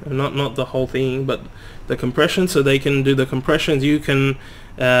anyway, not the whole thing, but the compressions, so they can do the compressions. You can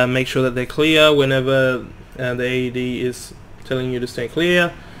make sure that they're clear whenever the AED is telling you to stay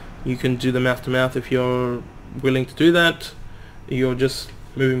clear. You can do the mouth to mouth if you're willing to do that. You're just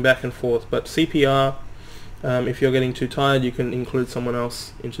moving back and forth. But CPR, if you're getting too tired, you can include someone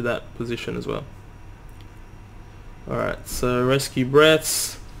else into that position as well. Alright, so rescue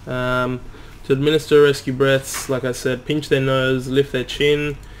breaths. To administer rescue breaths, like I said, pinch their nose, lift their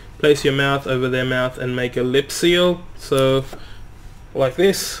chin, place your mouth over their mouth and make a lip seal. So like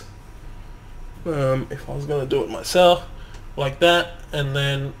this. If I was going to do it myself, like that, and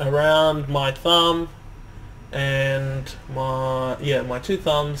then around my thumb and my two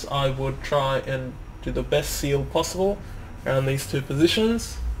thumbs, I would try and do the best seal possible around these two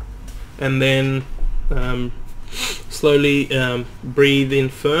positions, and then slowly breathe in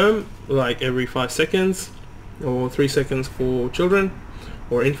firm, like every 5 seconds or 3 seconds for children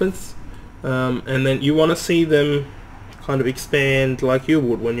or infants, and then you want to see them kind of expand like you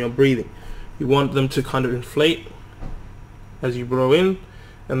would when you're breathing. You want them to kind of inflate as you blow in,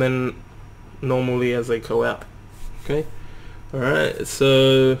 and then normally as they go out. Okay, alright,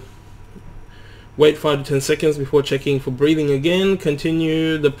 so wait 5 to 10 seconds before checking for breathing again.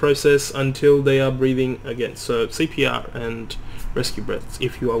 Continue the process until they are breathing again. So CPR and rescue breaths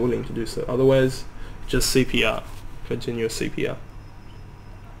if you are willing to do so. Otherwise, just CPR, continuous CPR.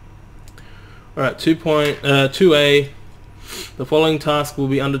 Alright, 2A. The following task will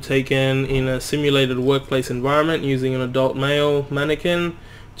be undertaken in a simulated workplace environment using an adult male mannequin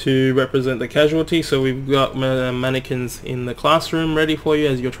to represent the casualty. So we've got mannequins in the classroom ready for you,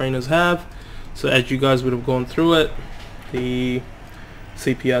 as your trainers have. So as you guys would have gone through it, the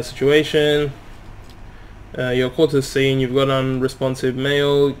CPR situation, you're called to the scene, you've got unresponsive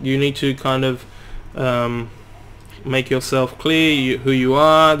male, you need to kind of make yourself clear who you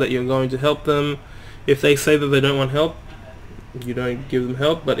are, that you're going to help them. If they say that they don't want help, you don't give them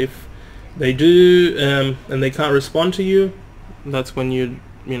help, but if they do and they can't respond to you, that's when you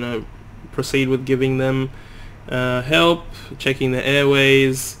proceed with giving them help, checking the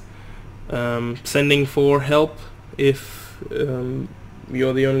airways, sending for help. If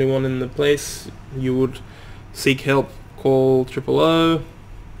you're the only one in the place, you would seek help, call OOO,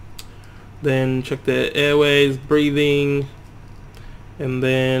 then check their airways, breathing, and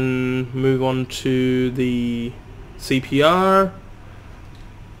then move on to the CPR.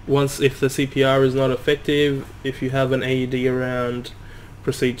 If the CPR is not effective, if you have an AED around,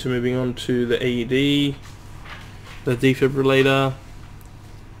 proceed to moving on to the AED, the defibrillator.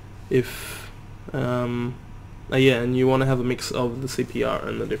 And you want to have a mix of the CPR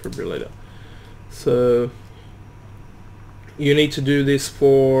and the defibrillator. So you need to do this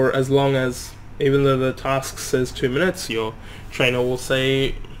for as long as, even though the task says 2 minutes, your trainer will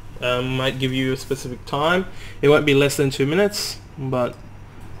say, might give you a specific time. It won't be less than 2 minutes, but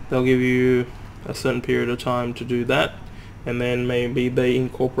they'll give you a certain period of time to do that, and then maybe they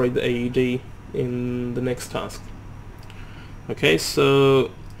incorporate the AED in the next task. Okay,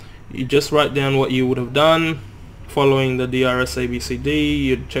 so you just write down what you would have done following the DRS ABCD.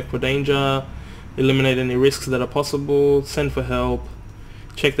 You'd check for danger, eliminate any risks that are possible, send for help,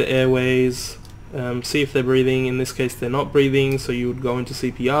 check the airways, see if they're breathing. In this case they're not breathing, so you would go into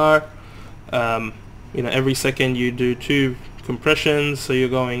CPR. you know, every second you do 2 compressions, so you're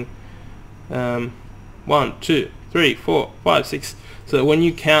going 1, 2, 3, 4, 5, 6. So when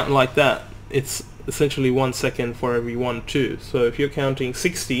you count like that, it's essentially 1 second for every 1, 2. So if you're counting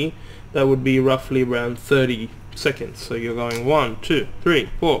 60, that would be roughly around 30 seconds. So you're going 1, 2, 3,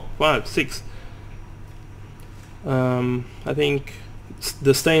 4, 5, 6. I think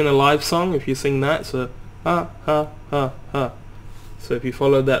the Stayin' Alive song, if you sing that, so ha ha ha ha. So if you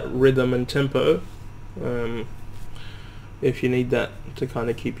follow that rhythm and tempo, if you need that to kind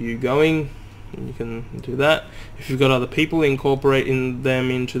of keep you going, you can do that. If you've got other people, incorporating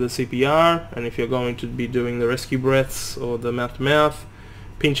them into the CPR, and if you're going to be doing the rescue breaths or the mouth-to-mouth,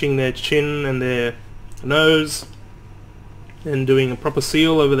 pinching their chin and their nose and doing a proper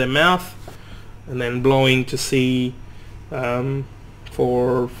seal over their mouth, and then blowing to see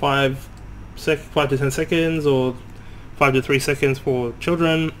for 5 to 10 seconds or 5 to 3 seconds for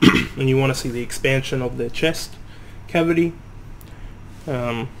children, and you want to see the expansion of their chest cavity,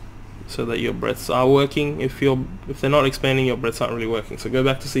 so that your breaths are working. If they're not expanding, your breaths aren't really working. So go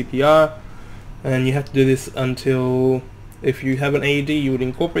back to CPR, and you have to do this until, if you have an AED, you would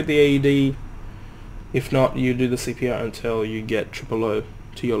incorporate the AED. If not, you do the CPR until you get O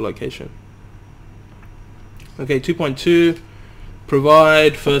to your location. Okay, 2.2,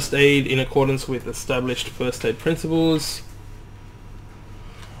 provide first aid in accordance with established first aid principles.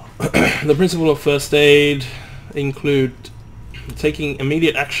 The principle of first aid include taking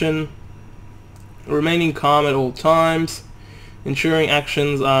immediate action, remaining calm at all times, ensuring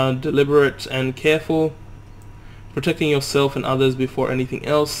actions are deliberate and careful, protecting yourself and others before anything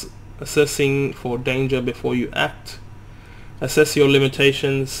else, assessing for danger before you act, assess your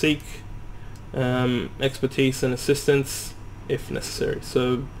limitations, seek expertise and assistance if necessary.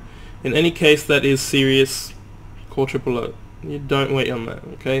 So in any case that is serious, call O. You don't wait on that,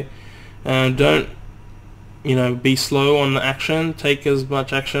 okay? Don't, you know, be slow on the action. Take as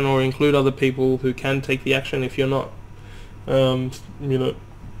much action, or include other people who can take the action if you're not you know,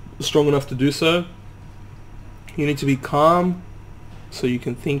 strong enough to do so. You need to be calm so you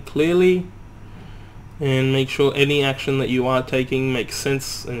can think clearly, and make sure any action that you are taking makes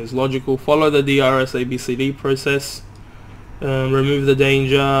sense and is logical. Follow the DRS ABCD process. Remove the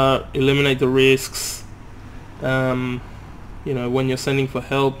danger, eliminate the risks. You know, when you're sending for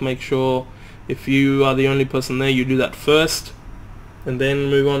help, make sure if you are the only person there, you do that first and then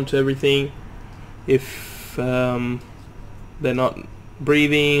move on to everything. If they're not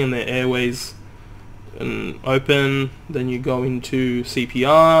breathing and their airways open, then you go into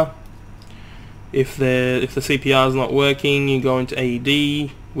CPR. If the CPR is not working, you go into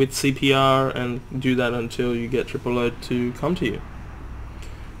AED with CPR and do that until you get O to come to you.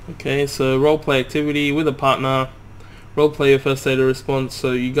 Okay, so role play activity with a partner. Role play your first aid response.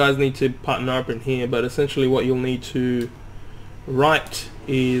 So you guys need to partner up in here, but essentially what you'll need to write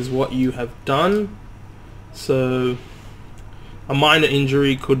is what you have done. So a minor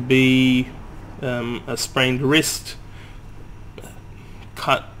injury could be a sprained wrist,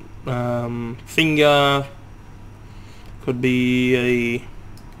 cut finger, could be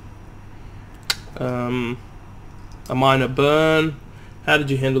a minor burn. How did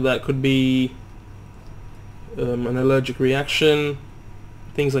you handle that? Could be an allergic reaction,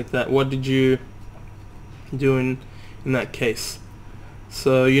 things like that. What did you do in that case?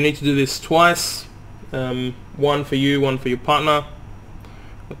 So you need to do this twice, one for you, one for your partner,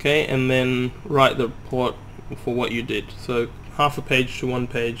 okay, and then write the report for what you did. So half a page to 1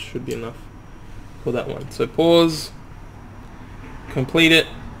 page should be enough for that one. So pause, complete it,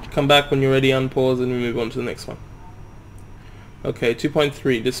 come back when you're ready, unpause, and we move on to the next one. Okay,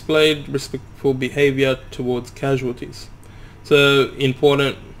 2.3, displayed respectful behavior towards casualties. So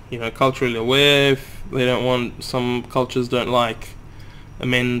important, you know, culturally aware. If they don't want, some cultures don't like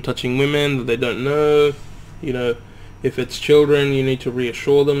men touching women that they don't know. You know, if it's children, you need to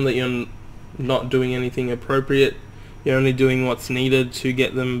reassure them that you're not doing anything appropriate. You're only doing what's needed to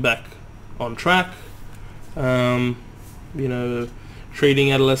get them back on track. You know,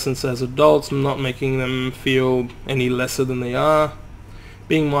 treating adolescents as adults, not making them feel any lesser than they are.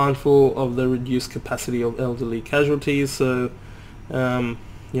 Being mindful of the reduced capacity of elderly casualties. So, you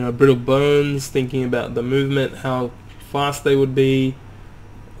know, brittle bones, thinking about the movement, how fast they would be.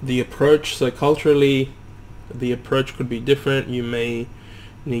 The approach, so culturally, the approach could be different. You may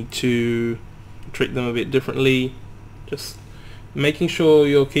need to treat them a bit differently. Just making sure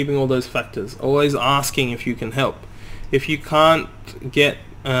you're keeping all those factors. Always asking if you can help. If you can't get,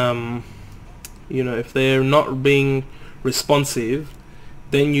 you know, if they're not being responsive,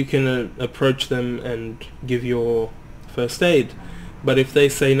 then you can approach them and give your first aid. But if they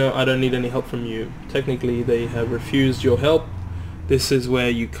say no, I don't need any help from you, technically they have refused your help. This is where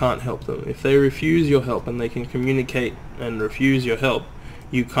you can't help them. If they refuse your help and they can communicate and refuse your help,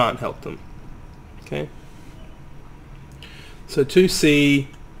 you can't help them. Okay? So 2C,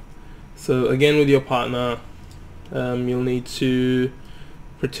 so again with your partner, you'll need to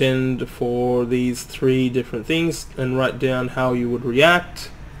pretend for these 3 different things and write down how you would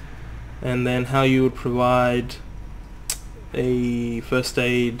react, and then how you would provide a first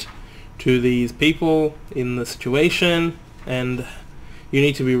aid to these people in the situation. And you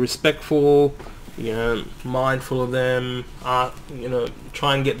need to be respectful, mindful of them,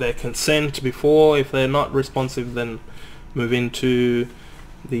 try and get their consent before. If they're not responsive, then move into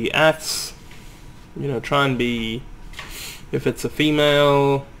the acts. Try and be, if it's a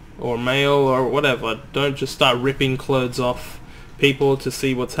female or male or whatever, don't just start ripping clothes off people to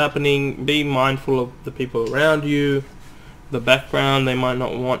see what's happening. Be mindful of the people around you, the background. They might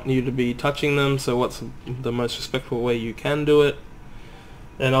not want you to be touching them, so what's the most respectful way you can do it?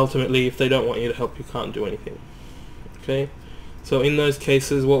 And ultimately, if they don't want you to help, you can't do anything. Okay? So in those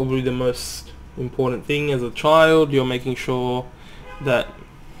cases, what will be the most important thing? As a child, you're making sure that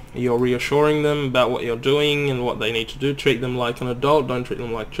you're reassuring them about what you're doing and what they need to do. Treat them like an adult, don't treat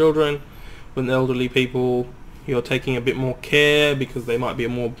them like children. With elderly people, you're taking a bit more care because they might be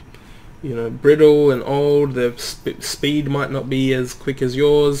more brittle and old. Their speed might not be as quick as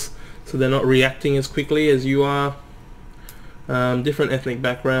yours, so they're not reacting as quickly as you are. Different ethnic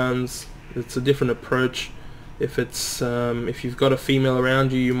backgrounds, it's a different approach. If it's if you've got a female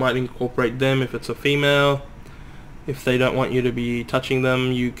around you, you might incorporate them if it's a female. If they don't want you to be touching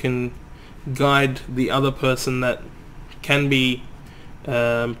them, you can guide the other person that can be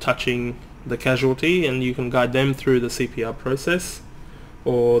touching the casualty, and you can guide them through the CPR process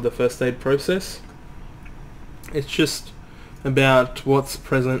or the first aid process. It's just about what's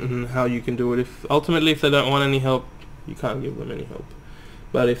present and how you can do it. Ultimately, if they don't want any help, you can't give them any help.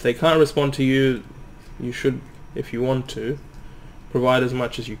 But if they can't respond to you, you should, if you want to, provide as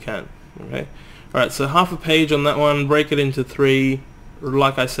much as you can. Okay. Alright, so half a page on that one. Break it into 3,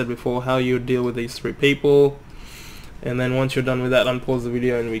 like I said before, how you would deal with these 3 people. And then once you're done with that, unpause the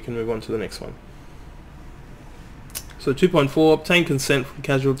video and we can move on to the next one. So 2.4, obtain consent from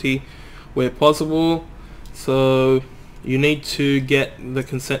casualty where possible. So you need to get the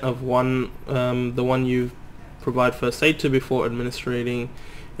consent of the one you provide first aid to before administering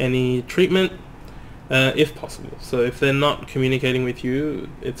any treatment, if possible. So if they're not communicating with you,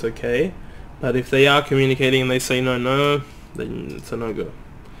 it's okay. But if they are communicating and they say no, then it's a no-go.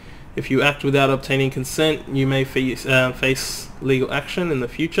 If you act without obtaining consent, you may face legal action in the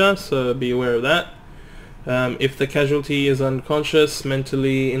future, so be aware of that. If the casualty is unconscious,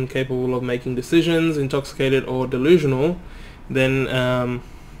 mentally incapable of making decisions, intoxicated or delusional, then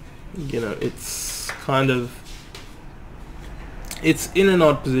it's kind of, it's in an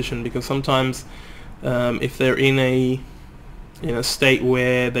odd position, because sometimes if they're in a state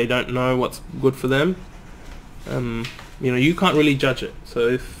where they don't know what's good for them, you can't really judge it.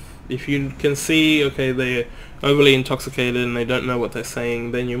 So if you can see, okay, they're overly intoxicated and they don't know what they're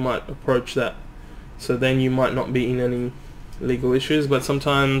saying, then you might approach that. So then you might not be in any legal issues, but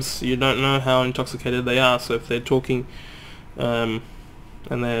sometimes you don't know how intoxicated they are. So if they're talking and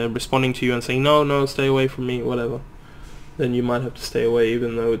they're responding to you and saying no, stay away from me, whatever, then you might have to stay away,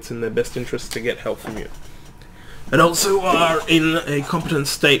 even though it's in their best interest to get help from you. Adults who are in a competent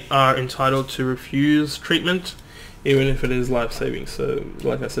state are entitled to refuse treatment, even if it is life-saving. So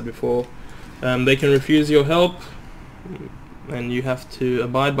like I said before, they can refuse your help, and you have to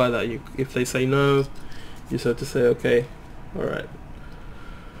abide by that. If they say no, you just have to say okay, alright.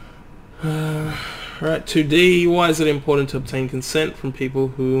 Right, 2D, why is it important to obtain consent from people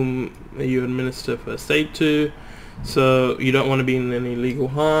whom you administer first aid to? So you don't want to be in any legal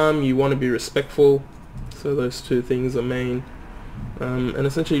harm, you want to be respectful. So those 2 things are main. And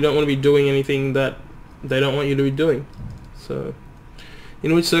essentially you don't want to be doing anything that they don't want you to be doing. So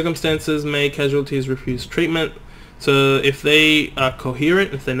in which circumstances may casualties refuse treatment? So if they are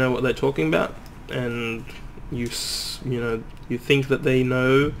coherent, if they know what they're talking about, and you think that they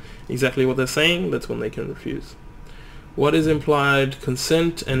know exactly what they're saying, that's when they can refuse. What is implied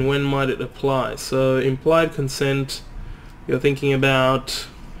consent and when might it apply? So implied consent, you're thinking about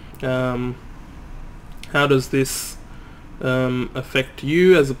how does this affect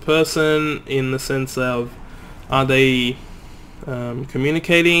you as a person, in the sense of, are they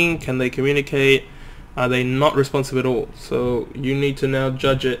communicating? Can they communicate? Are they not responsive at all? So you need to now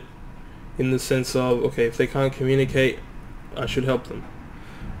judge it in the sense of, okay, if they can't communicate, I should help them.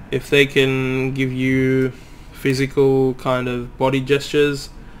 If they can give you physical kind of body gestures,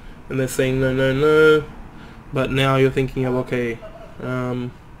 and they're saying no, no, no. But now you're thinking of, okay,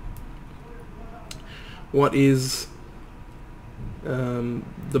 what is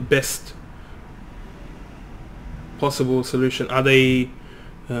the best possible solution? Are they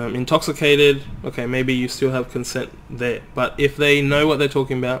intoxicated? Okay, maybe you still have consent there. But if they know what they're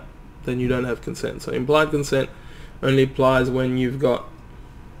talking about, then you don't have consent. So implied consent only applies when you've got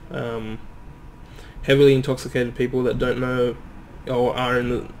heavily intoxicated people that don't know or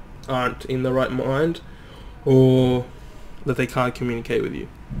aren't in the right mind, or that they can't communicate with you.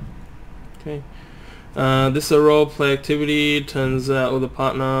 Okay. This is a role play activity. Turns out with a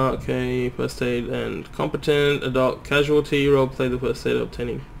partner. Okay, first aid and competent adult casualty. Role play the first aid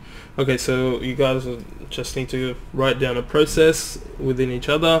obtaining. Okay, so you guys just need to write down a process within each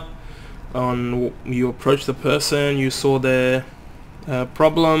other. On you approach the person, you saw their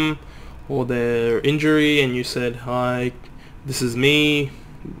problem or their injury, and you said, "Hi, this is me,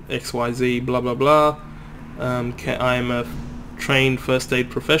 XYZ, blah blah blah. I am a trained first aid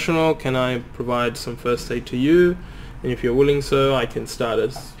professional. Can I provide some first aid to you? And if you're willing, so I can start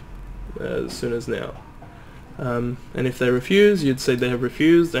as soon as now." And if they refuse, you'd say they have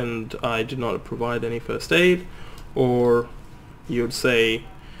refused and I did not provide any first aid, or you'd say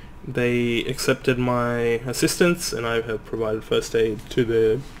they accepted my assistance and I have provided first aid to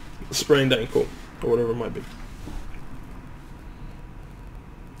the sprained ankle, or whatever it might be.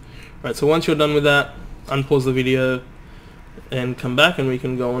 Right, so once you're done with that, unpause the video and come back and we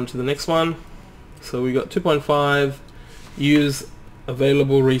can go on to the next one. So we got 2.5, use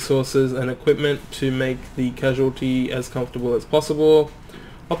available resources and equipment to make the casualty as comfortable as possible.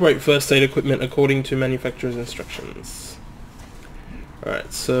 Operate first aid equipment according to manufacturer's instructions.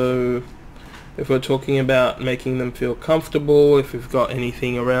 Alright, so if we're talking about making them feel comfortable, if we've got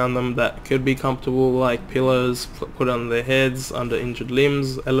anything around them that could be comfortable, like pillows, put on their heads, under injured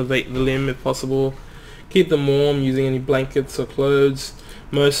limbs, elevate the limb if possible. Keep them warm using any blankets or clothes.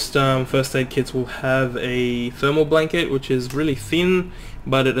 Most first aid kits will have a thermal blanket, which is really thin,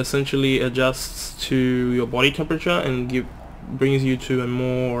 but it essentially adjusts to your body temperature and brings you to a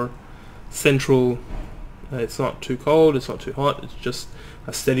more central, it's not too cold, it's not too hot, it's just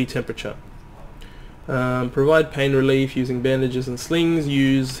a steady temperature. Provide pain relief using bandages and slings.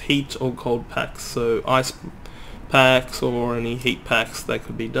 Use heat or cold packs, so ice packs or any heat packs that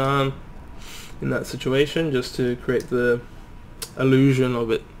could be done in that situation, just to create the illusion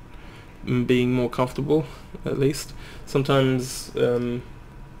of it being more comfortable. At least sometimes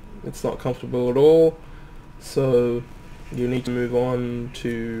it's not comfortable at all, so you need to move on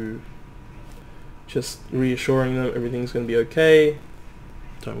to just reassuring them everything's going to be okay,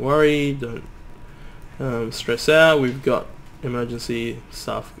 don't worry, don't stress out, we've got emergency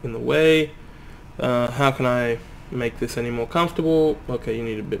stuff in the way, how can I make this any more comfortable? Okay, you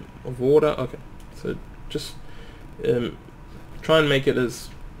need a bit of water. Okay, so just try and make it as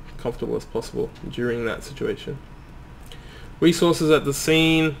comfortable as possible during that situation. Resources at the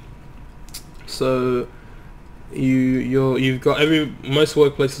scene. So you've got most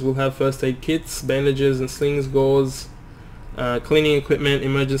workplaces will have first aid kits, bandages and slings, gauze, cleaning equipment,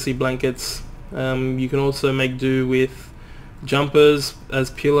 emergency blankets. You can also make do with jumpers as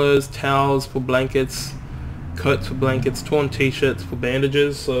pillows, towels for blankets, coats for blankets, torn t-shirts for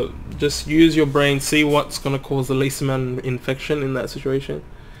bandages. So just use your brain, see what's going to cause the least amount of infection in that situation.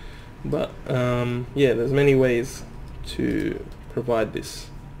 But yeah, there's many ways to provide this.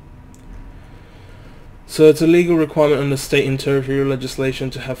 So it's a legal requirement under state and territorial legislation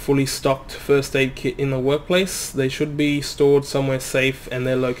to have fully stocked first aid kit in the workplace. They should be stored somewhere safe and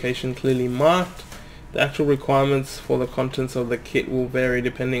their location clearly marked. The actual requirements for the contents of the kit will vary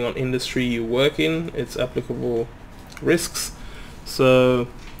depending on industry you work in, its applicable risks. So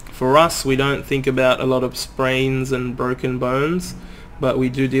for us, we don't think about a lot of sprains and broken bones, but we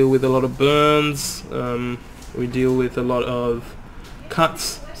do deal with a lot of burns, we deal with a lot of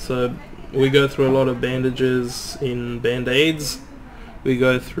cuts. So we go through a lot of bandages in band-aids. We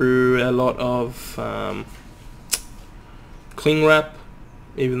go through a lot of cling wrap,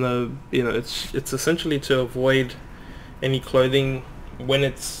 even though it's essentially to avoid any clothing when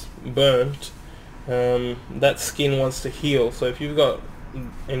it's burnt. That skin wants to heal. So if you've got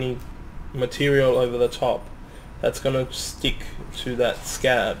any material over the top, that's going to stick to that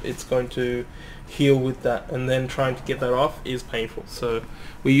scab. It's going to heal with that, and then trying to get that off is painful. So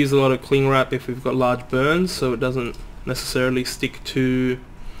we use a lot of cling wrap if we've got large burns, so it doesn't necessarily stick to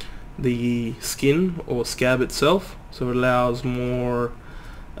the skin or scab itself, so it allows more,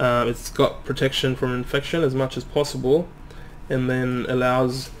 it's got protection from infection as much as possible, and then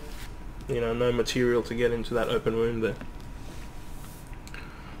allows no material to get into that open wound there.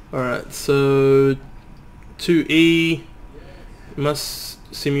 Alright, so 2E,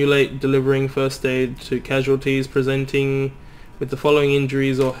 must simulate delivering first aid to casualties presenting with the following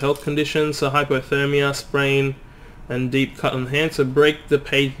injuries or health conditions: so hypothermia, sprain, and deep cut on the hand. So break the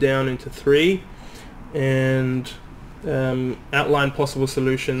page down into 3 and outline possible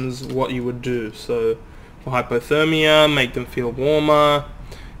solutions, what you would do. So for hypothermia, make them feel warmer,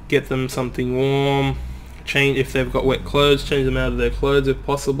 get them something warm, change if they've got wet clothes, change them out of their clothes if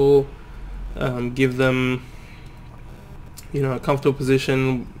possible, give them a comfortable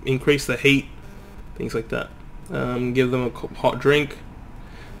position, increase the heat, things like that. Give them a hot drink.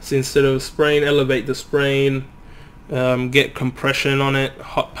 So instead of sprain, elevate the sprain, get compression on it,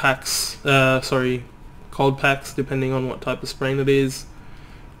 hot packs, cold packs depending on what type of sprain it is.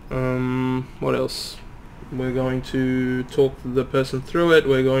 What else? We're going to talk the person through it.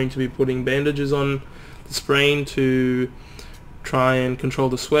 We're going to be putting bandages on the sprain to try and control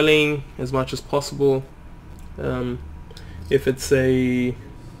the swelling as much as possible. If it's a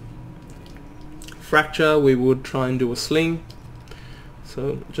fracture, we would try and do a sling. So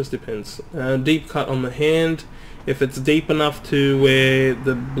it just depends. Deep cut on the hand. If it's deep enough to where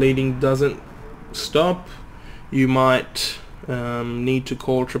the bleeding doesn't stop, you might need to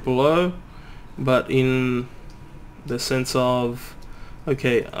call 000, but in the sense of,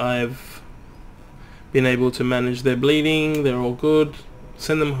 okay, I've been able to manage their bleeding, they're all good,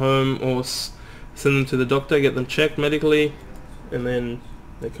 send them home or send them to the doctor, get them checked medically, and then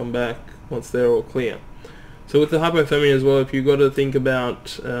they come back once they're all clear. So with the hypothermia as well, if you've got to think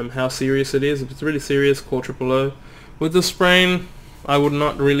about how serious it is, if it's really serious, call 000. With the sprain, I would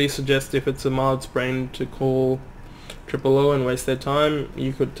not really suggest, if it's a mild sprain, to call 000 and waste their time.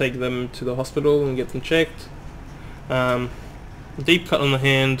 You could take them to the hospital and get them checked. Deep cut on the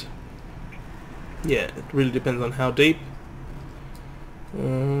hand, yeah, it really depends on how deep.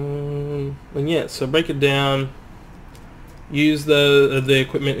 And yeah, so break it down. Use the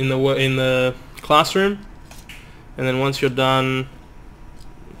equipment in the classroom, and then once you're done,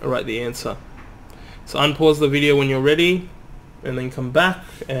 write the answer. So unpause the video when you're ready, and then come back,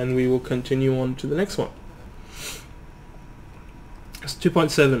 and we will continue on to the next one. So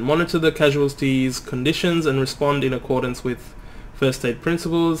 2.7, monitor the casualties' conditions and respond in accordance with first aid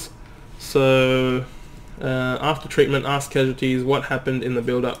principles. So after treatment, ask casualties what happened in the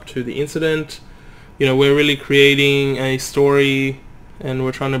build-up to the incident. We're really creating a story, and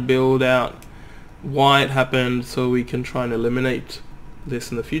we're trying to build out why it happened so we can try and eliminate this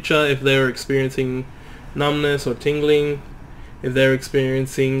in the future. If they're experiencing numbness or tingling, if they're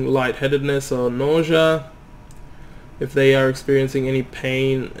experiencing lightheadedness or nausea, if they are experiencing any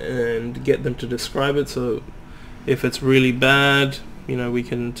pain, and get them to describe it. So if it's really bad, we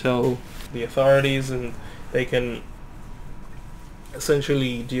can tell the authorities, and they can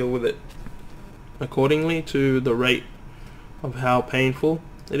essentially deal with it accordingly to the rate of how painful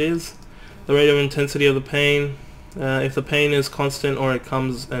it is, the rate of intensity of the pain, if the pain is constant or it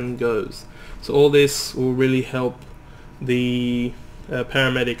comes and goes. So all this will really help the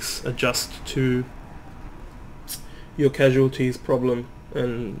paramedics adjust to your casualties problem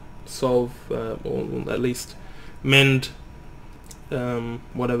and solve or at least mend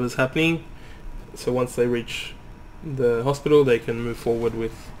whatever's happening. So once they reach the hospital, they can move forward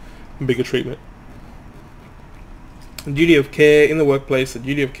with bigger treatment. Duty of care in the workplace. The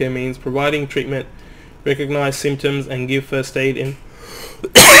duty of care means providing treatment, recognize symptoms, and give first aid in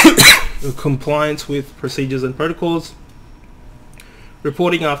compliance with procedures and protocols.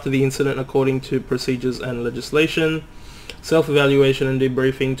 Reporting after the incident according to procedures and legislation. Self-evaluation and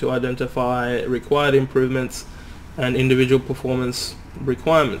debriefing to identify required improvements and individual performance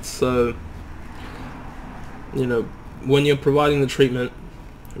requirements. So, when you're providing the treatment,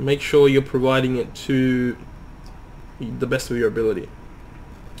 make sure you're providing it to the best of your ability.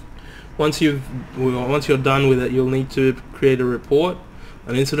 Once you're done with it, you'll need to create a report,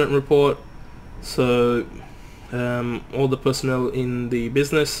 an incident report, so all the personnel in the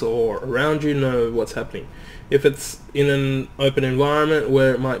business or around you know what's happening. If it's in an open environment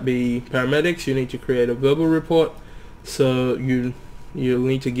where it might be paramedics, you need to create a verbal report. So you'll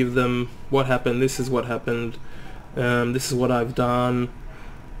need to give them what happened, this is what happened, this is what I've done,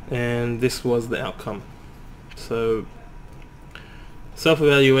 and this was the outcome. So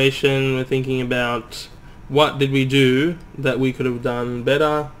self-evaluation, we're thinking about what did we do that we could have done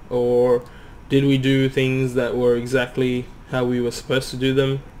better, or did we do things that were exactly how we were supposed to do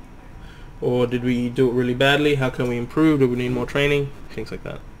them, or did we do it really badly, how can we improve, do we need more training, things like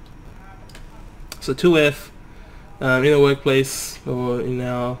that. So 2F, in the workplace or in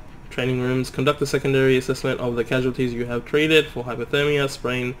our training rooms. Conduct a secondary assessment of the casualties you have treated for hypothermia,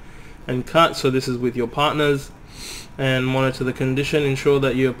 sprain and cut. So this is with your partners. And monitor the condition. Ensure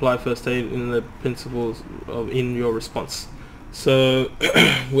that you apply first aid in the principles in your response. So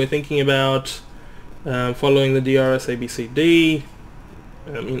we're thinking about following the DRS ABCD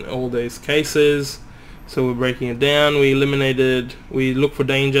in all these cases. So we're breaking it down. We looked for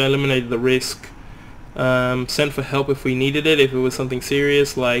danger, eliminated the risk, sent for help if we needed it, if it was something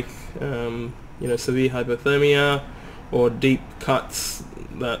serious like severe hypothermia or deep cuts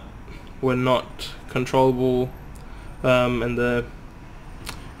that were not controllable, and the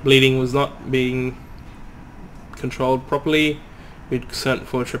bleeding was not being controlled properly. We sent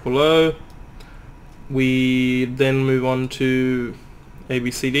for OOO. We then move on to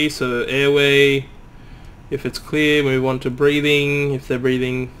ABCD, so airway, if it's clear. Move on to breathing. If they're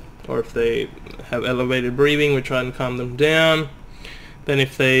breathing or if they have elevated breathing, we try and calm them down. Then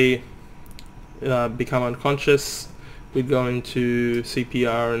if they become unconscious, we'd go into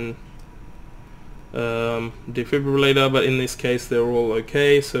CPR and defibrillator, but in this case they're all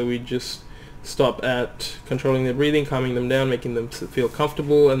okay, so we just stop at controlling their breathing, calming them down, making them feel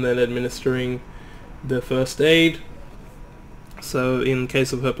comfortable, and then administering the first aid. So in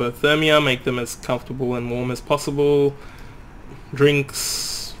case of hypothermia, make them as comfortable and warm as possible,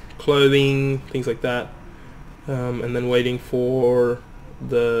 drinks, clothing, things like that, and then waiting for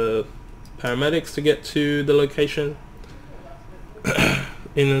the paramedics to get to the location.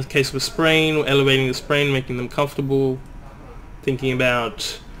 In the case of a sprain, we're elevating the sprain, making them comfortable, thinking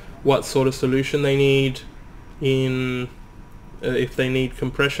about what sort of solution they need, if they need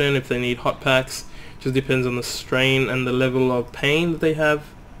compression, if they need hot packs. Just depends on the strain and the level of pain that they have,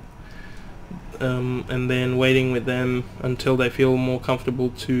 and then waiting with them until they feel more comfortable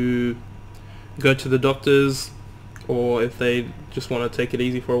to go to the doctors, or if they just want to take it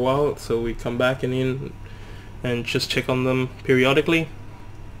easy for a while, so we come back and just check on them periodically.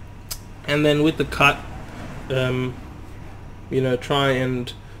 And then with the cut, try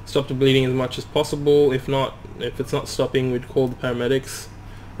and stop the bleeding as much as possible. If it's not stopping, we'd call the paramedics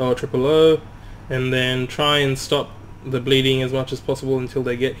or OOO, and then try and stop the bleeding as much as possible until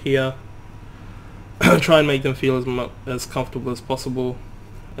they get here. Try and make them feel as comfortable as possible.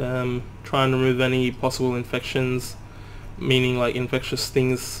 Try and remove any possible infections, meaning like infectious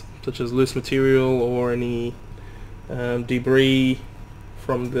things such as loose material or any debris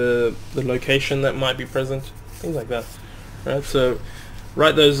from the location that might be present, things like that. Right, so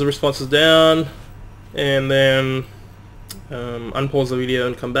write those responses down, and then unpause the video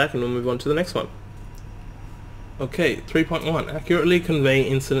and come back, and we'll move on to the next one. Okay, 3.1. Accurately convey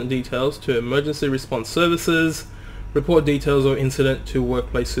incident details to emergency response services. Report details of incident to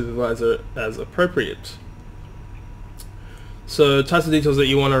workplace supervisor as appropriate. So types of details that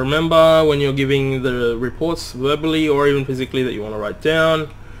you want to remember when you're giving the reports verbally or even physically that you want to write down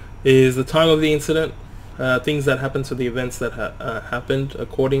is the time of the incident, things that happened, to the events that happened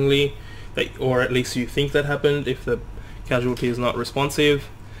accordingly, or at least you think that happened if the casualty is not responsive.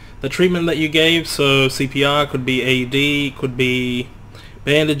 The treatment that you gave, so CPR, could be AED, could be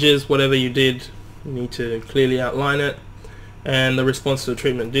bandages, whatever you did, you need to clearly outline it. And the response to the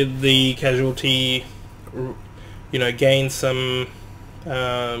treatment. Did the casualty gain some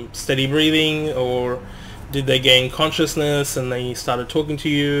steady breathing, or did they gain consciousness and they started talking to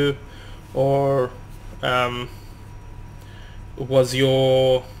you, or was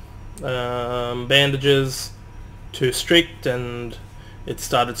your bandages too strict and it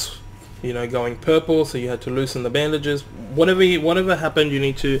started going purple, so you had to loosen the bandages? Whatever happened, you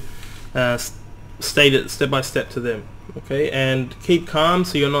need to state it step by step to them, okay? And keep calm,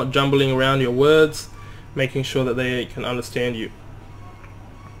 so you're not jumbling around your words, making sure that they can understand you.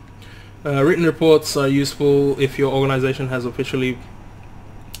 Written reports are useful if your organization has official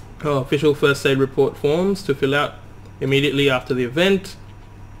first aid report forms to fill out immediately after the event.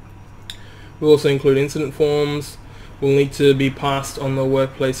 We'll also include incident forms. Will need to be passed on the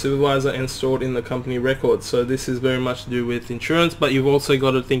workplace supervisor and stored in the company records. So this is very much to do with insurance, but you've also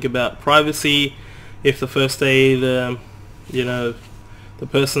got to think about privacy. If the first aid, the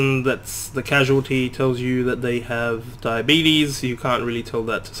person that's the casualty tells you that they have diabetes, you can't really tell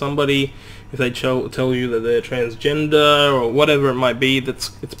that to somebody. If they tell you that they're transgender or whatever it might be, it's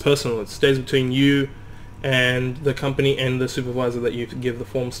personal. It stays between you and the company and the supervisor that you give the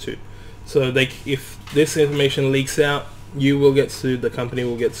forms to. So if this information leaks out, you will get sued, the company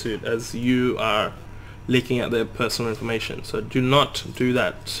will get sued, as you are leaking out their personal information. So do not do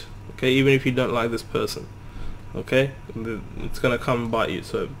that, okay, even if you don't like this person, okay? It's going to come and bite you.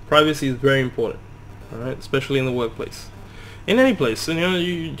 So privacy is very important, all right, especially in the workplace. in any place. And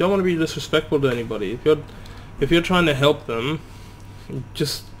you don't want to be disrespectful to anybody. If you're trying to help them,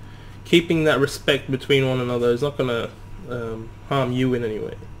 just keeping that respect between one another is not going to harm you in any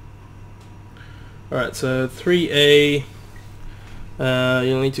way. Alright, so 3A,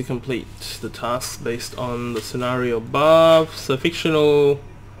 you'll need to complete the tasks based on the scenario above. So fictional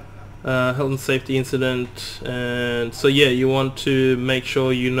health and safety incident, and so yeah, you want to make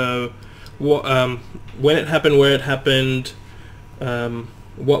sure you know what when it happened, where it happened,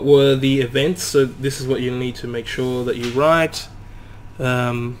 what were the events. So this is what you need to make sure that you write.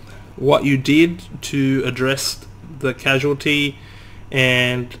 What you did to address the casualty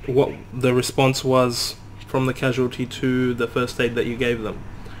and what the response was from the casualty to the first aid that you gave them.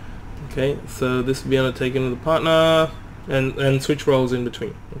 Okay, so this will be undertaken with a partner, and switch roles in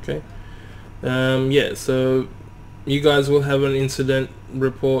between. Okay, yeah, so you guys will have an incident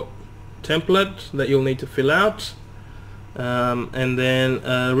report template that you'll need to fill out, and then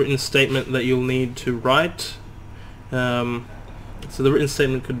a written statement that you'll need to write. So the written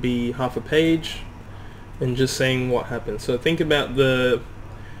statement could be half a page and just saying what happened. So think about the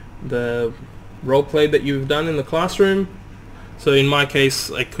role play that you've done in the classroom. So in my case,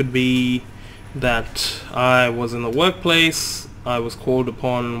 it could be that I was in the workplace, I was called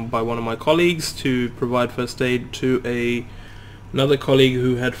upon by one of my colleagues to provide first aid to another colleague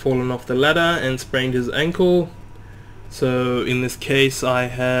who had fallen off the ladder and sprained his ankle. So in this case, I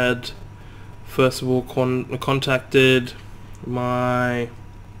had first of all contacted my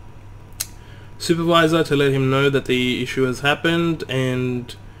supervisor to let him know that the issue has happened,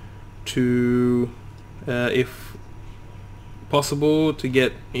 and to if possible to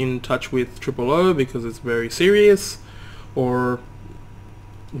get in touch with OOO because it's very serious, or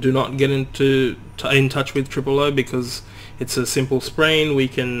do not get in touch with OOO because it's a simple sprain. We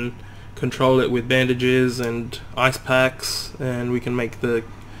can control it with bandages and ice packs, and we can make the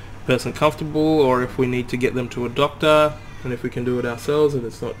person comfortable, or if we need to get them to a doctor, and if we can do it ourselves and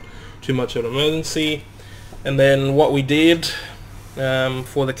it's not too much of an emergency. And then what we did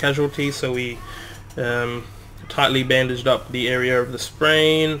for the casualty, so we tightly bandaged up the area of the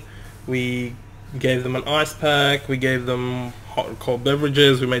sprain, we gave them an ice pack, we gave them hot and cold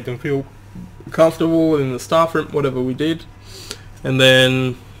beverages, we made them feel comfortable in the staff room, whatever we did. And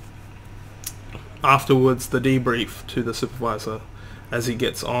then afterwards the debrief to the supervisor as he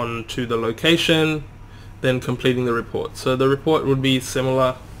gets on to the location, then completing the report. So the report would be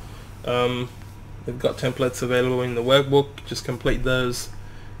similar. We've got templates available in the workbook, just complete those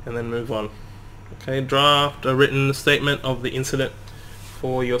and then move on. Okay, draft a written statement of the incident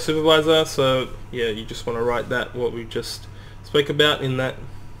for your supervisor. So yeah, you just want to write that, what we just spoke about in that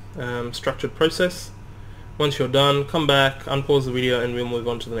structured process. Once you're done, come back, unpause the video, and we'll move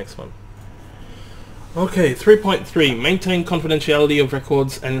on to the next one. Okay, 3.3, maintain confidentiality of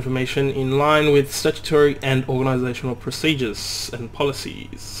records and information in line with statutory and organizational procedures and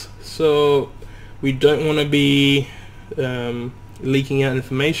policies. So we don't want to be leaking out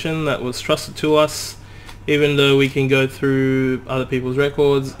information that was trusted to us. Even though we can go through other people's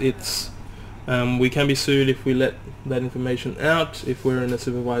records, we can be sued if we let that information out if we're in a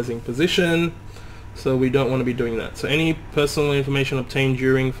supervising position. So we don't want to be doing that. So any personal information obtained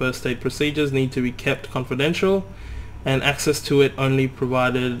during first aid procedures need to be kept confidential, and access to it only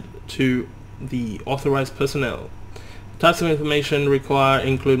provided to the authorized personnel. Types of information required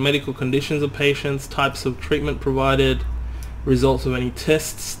include medical conditions of patients, types of treatment provided, results of any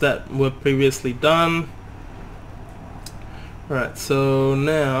tests that were previously done. Alright, so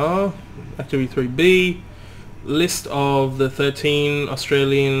now activity 3B, list of the 13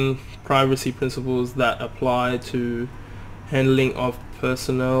 Australian privacy principles that apply to handling of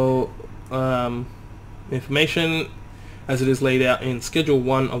personal information as it is laid out in Schedule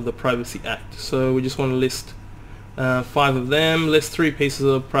 1 of the Privacy Act. So we just want to list 5 of them. List 3 pieces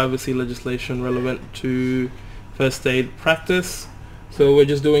of privacy legislation relevant to first aid practice. So we're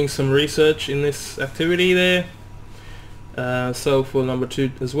just doing some research in this activity there. So for number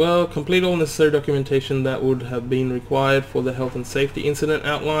 2 as well, complete all necessary documentation that would have been required for the health and safety incident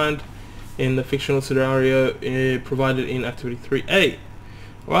outlined in the fictional scenario provided in activity 3A.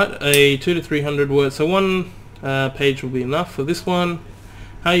 Right, a 200 to 300 words, so one page will be enough for this one.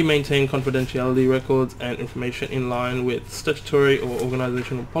 How you maintain confidentiality records and information in line with statutory or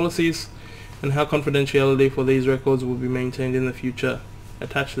organizational policies, and how confidentiality for these records will be maintained in the future.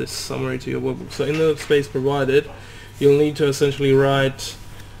 Attach this summary to your workbook. So in the space provided, you'll need to essentially write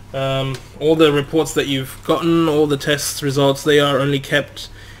all the reports that you've gotten, all the test results. They are only kept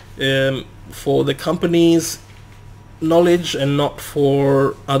for the company's knowledge and not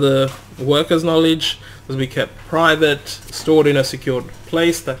for other workers' knowledge. must be kept private, stored in a secured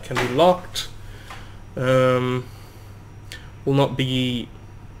place that can be locked, will not be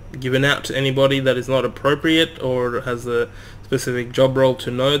given out to anybody that is not appropriate or has a specific job role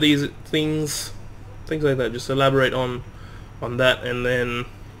to know these things like that. Just elaborate on that, and then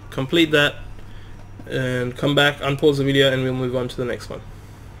complete that and come back, unpause the video, and we'll move on to the next one.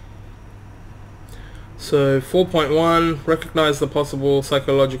 So 4.1, recognize the possible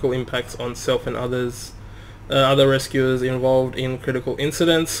psychological impacts on self and others, other rescuers involved in critical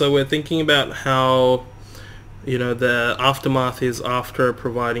incidents. So we're thinking about how, you know, the aftermath is after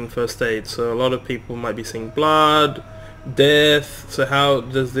providing first aid. So a lot of people might be seeing blood, death. So how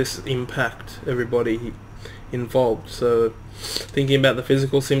does this impact everybody involved? So thinking about the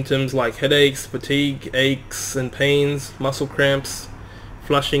physical symptoms like headaches, fatigue, aches and pains, muscle cramps,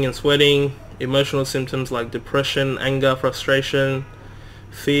 flushing and sweating. Emotional symptoms like depression, anger, frustration,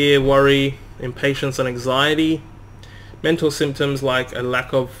 fear, worry, impatience and anxiety. Mental symptoms like a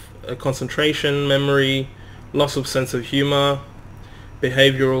lack of concentration, memory, loss of sense of humor.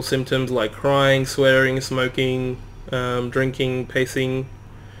 Behavioral symptoms like crying, swearing, smoking, drinking, pacing,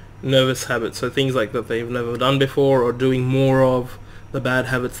 nervous habits. So things like that they've never done before, or doing more of the bad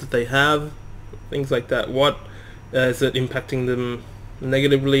habits that they have. Things like that. What is it impacting them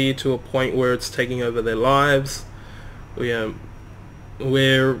negatively to a point where it's taking over their lives?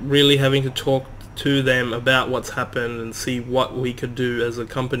 We're really having to talk to them about what's happened and see what we could do as a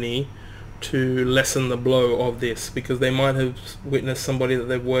company to lessen the blow of this, because they might have witnessed somebody that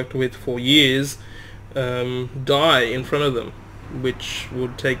they've worked with for years die in front of them, which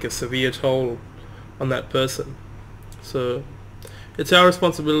would take a severe toll on that person. So it's our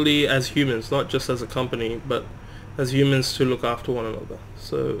responsibility as humans, not just as a company, but as humans, to look after one another.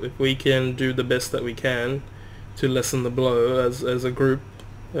 So if we can do the best that we can to lessen the blow as a group,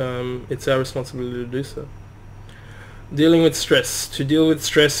 it's our responsibility to do so. Dealing with stress. To deal with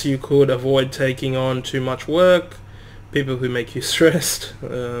stress, you could avoid taking on too much work, people who make you stressed,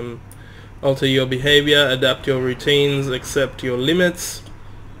 alter your behavior, adapt your routines, accept your limits,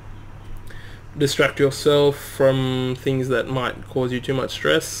 distract yourself from things that might cause you too much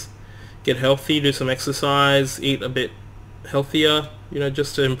stress, get healthy, do some exercise, eat a bit healthier, you know,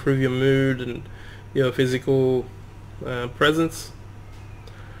 just to improve your mood and your physical presence.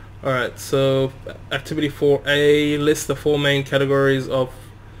 Alright, so activity 4A, list the 4 main categories of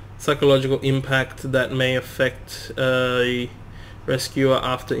psychological impact that may affect a rescuer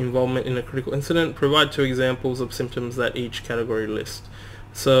after involvement in a critical incident. Provide 2 examples of symptoms that each category lists.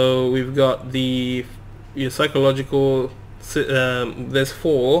 So we've got your psychological, there's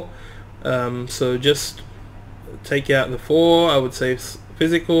 4. So just take out the 4. I would say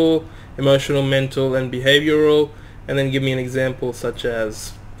physical, emotional, mental and behavioral, and then give me an example such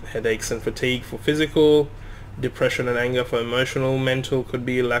as headaches and fatigue for physical, depression and anger for emotional, mental could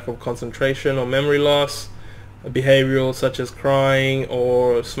be lack of concentration or memory loss, behavioral such as crying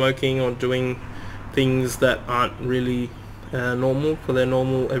or smoking or doing things that aren't really normal for their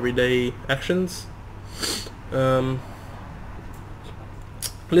normal everyday actions.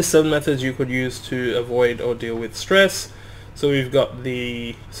 List 7 methods you could use to avoid or deal with stress. So we've got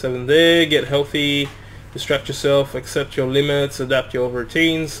the 7 there: get healthy, distract yourself, accept your limits, adapt your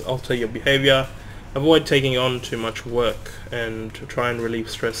routines, alter your behavior, avoid taking on too much work, and try and relieve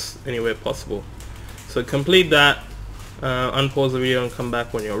stress anywhere possible. So complete that, unpause the video and come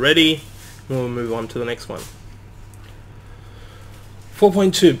back when you're ready, and we'll move on to the next one.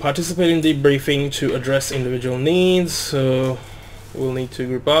 4.2, participate in debriefing to address individual needs. So we'll need to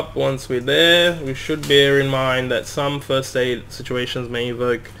group up. Once we're there, we should bear in mind that some first aid situations may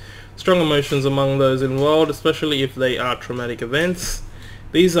evoke strong emotions among those involved, especially if they are traumatic events.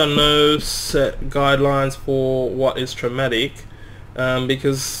 These are no set guidelines for what is traumatic,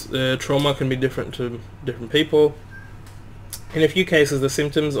 because trauma can be different to different people. In a few cases, the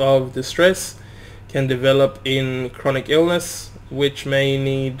symptoms of distress can develop in chronic illness, which may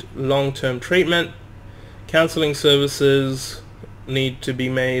need long-term treatment. Counseling services need to be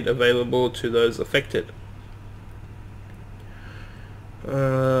made available to those affected.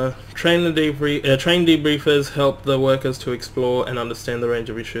 Train debriefers help the workers to explore and understand the range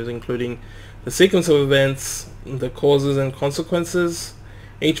of issues, including the sequence of events, the causes and consequences,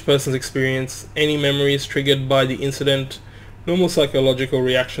 each person's experience, any memories triggered by the incident, normal psychological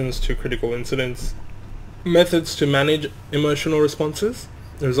reactions to critical incidents, methods to manage emotional responses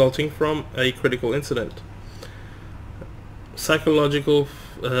resulting from a critical incident. Psychological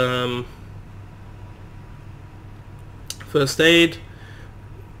first aid.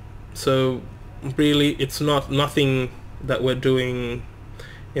 So really it's nothing that we're doing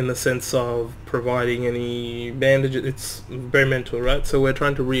in the sense of providing any bandages. It's very mental, right? So we're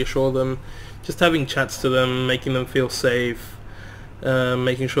trying to reassure them, just having chats to them, making them feel safe,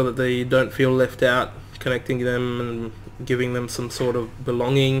 making sure that they don't feel left out, connecting them and giving them some sort of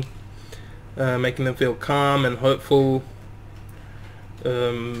belonging, making them feel calm and hopeful,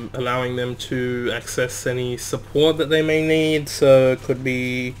 allowing them to access any support that they may need. So it could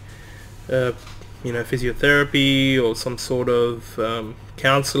be physiotherapy or some sort of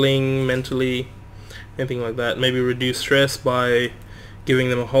counseling mentally, anything like that. Maybe reduce stress by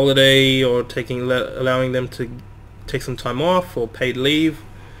giving them a holiday or allowing them to take some time off or paid leave.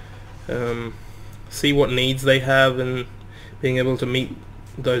 See what needs they have and being able to meet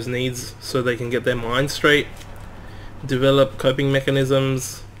those needs so they can get their mind straight. Develop coping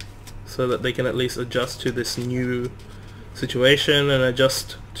mechanisms so that they can at least adjust to this new situation and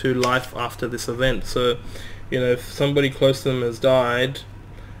adjust to life after this event. So if somebody close to them has died,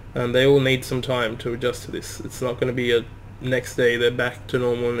 they all need some time to adjust to this. It's not going to be a next day they're back to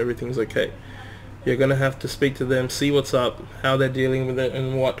normal and everything's okay. You're going to have to speak to them, see what's up, how they're dealing with it,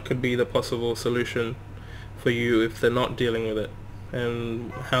 and what could be the possible solution for you if they're not dealing with it,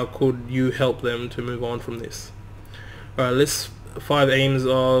 and how could you help them to move on from this. Alright, list 5 aims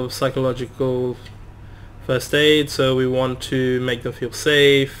of psychological first aid. So we want to make them feel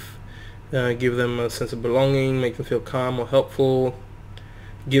safe, give them a sense of belonging, make them feel calm or helpful,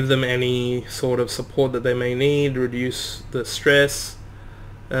 give them any sort of support that they may need, reduce the stress,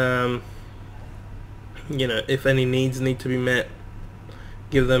 if any needs need to be met,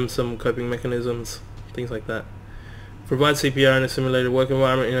 give them some coping mechanisms, things like that. Provide CPR in a simulated work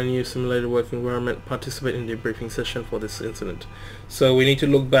environment. In a new simulated work environment, participate in the debriefing session for this incident. So we need to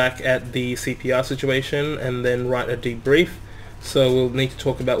look back at the CPR situation and then write a debrief. So we'll need to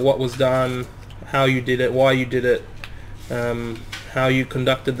talk about what was done, how you did it, why you did it, how you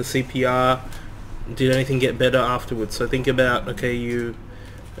conducted the CPR, did anything get better afterwards. So think about, okay, you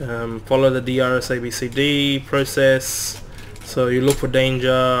follow the DRS ABCD process. So you look for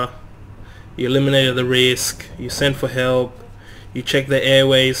danger, you eliminated the risk, you sent for help, you checked their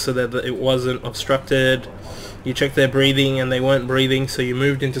airways so that it wasn't obstructed, you checked their breathing and they weren't breathing, so you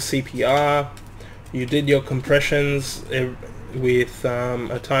moved into CPR, you did your compressions with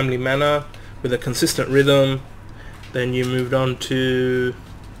a timely manner, with a consistent rhythm, then you moved on to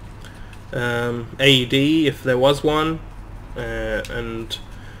AED if there was one, and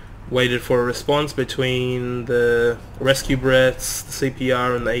waited for a response between the rescue breaths, the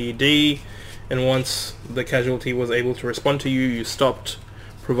CPR and the AED. And once the casualty was able to respond to you, you stopped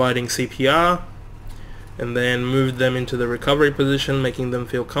providing CPR and then moved them into the recovery position, making them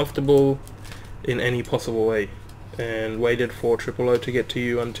feel comfortable in any possible way, and waited for 000 to get to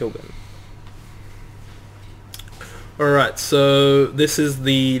you until then. Alright, so this is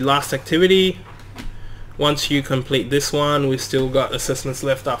the last activity. Once you complete this one, we've still got assessments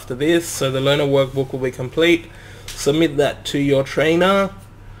left after this, so the learner workbook will be complete. Submit that to your trainer.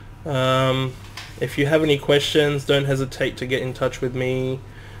 If you have any questions, don't hesitate to get in touch with me.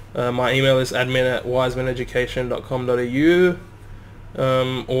 My email is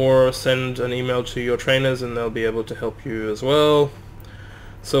admin@wisemanaducation.com.au, or send an email to your trainers and they'll be able to help you as well.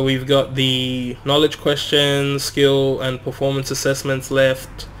 So we've got the knowledge questions, skill and performance assessments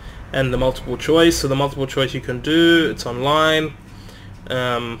left, and the multiple choice. So the multiple choice you can do, it's online.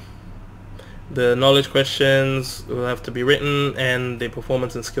 The knowledge questions will have to be written, and the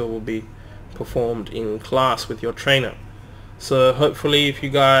performance and skill will be performed in class with your trainer. So hopefully, if you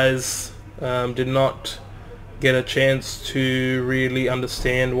guys did not get a chance to really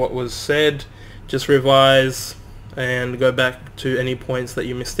understand what was said, just revise and go back to any points that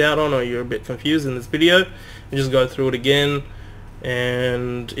you missed out on or you're a bit confused in this video, and just go through it again.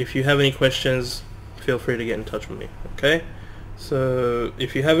 And if you have any questions, feel free to get in touch with me. Okay, so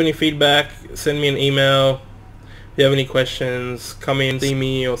if you have any feedback, send me an email. If you have any questions, come in, see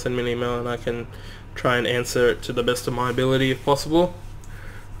me, or send me an email and I can try and answer it to the best of my ability if possible.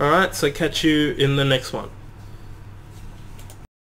 Alright, so catch you in the next one.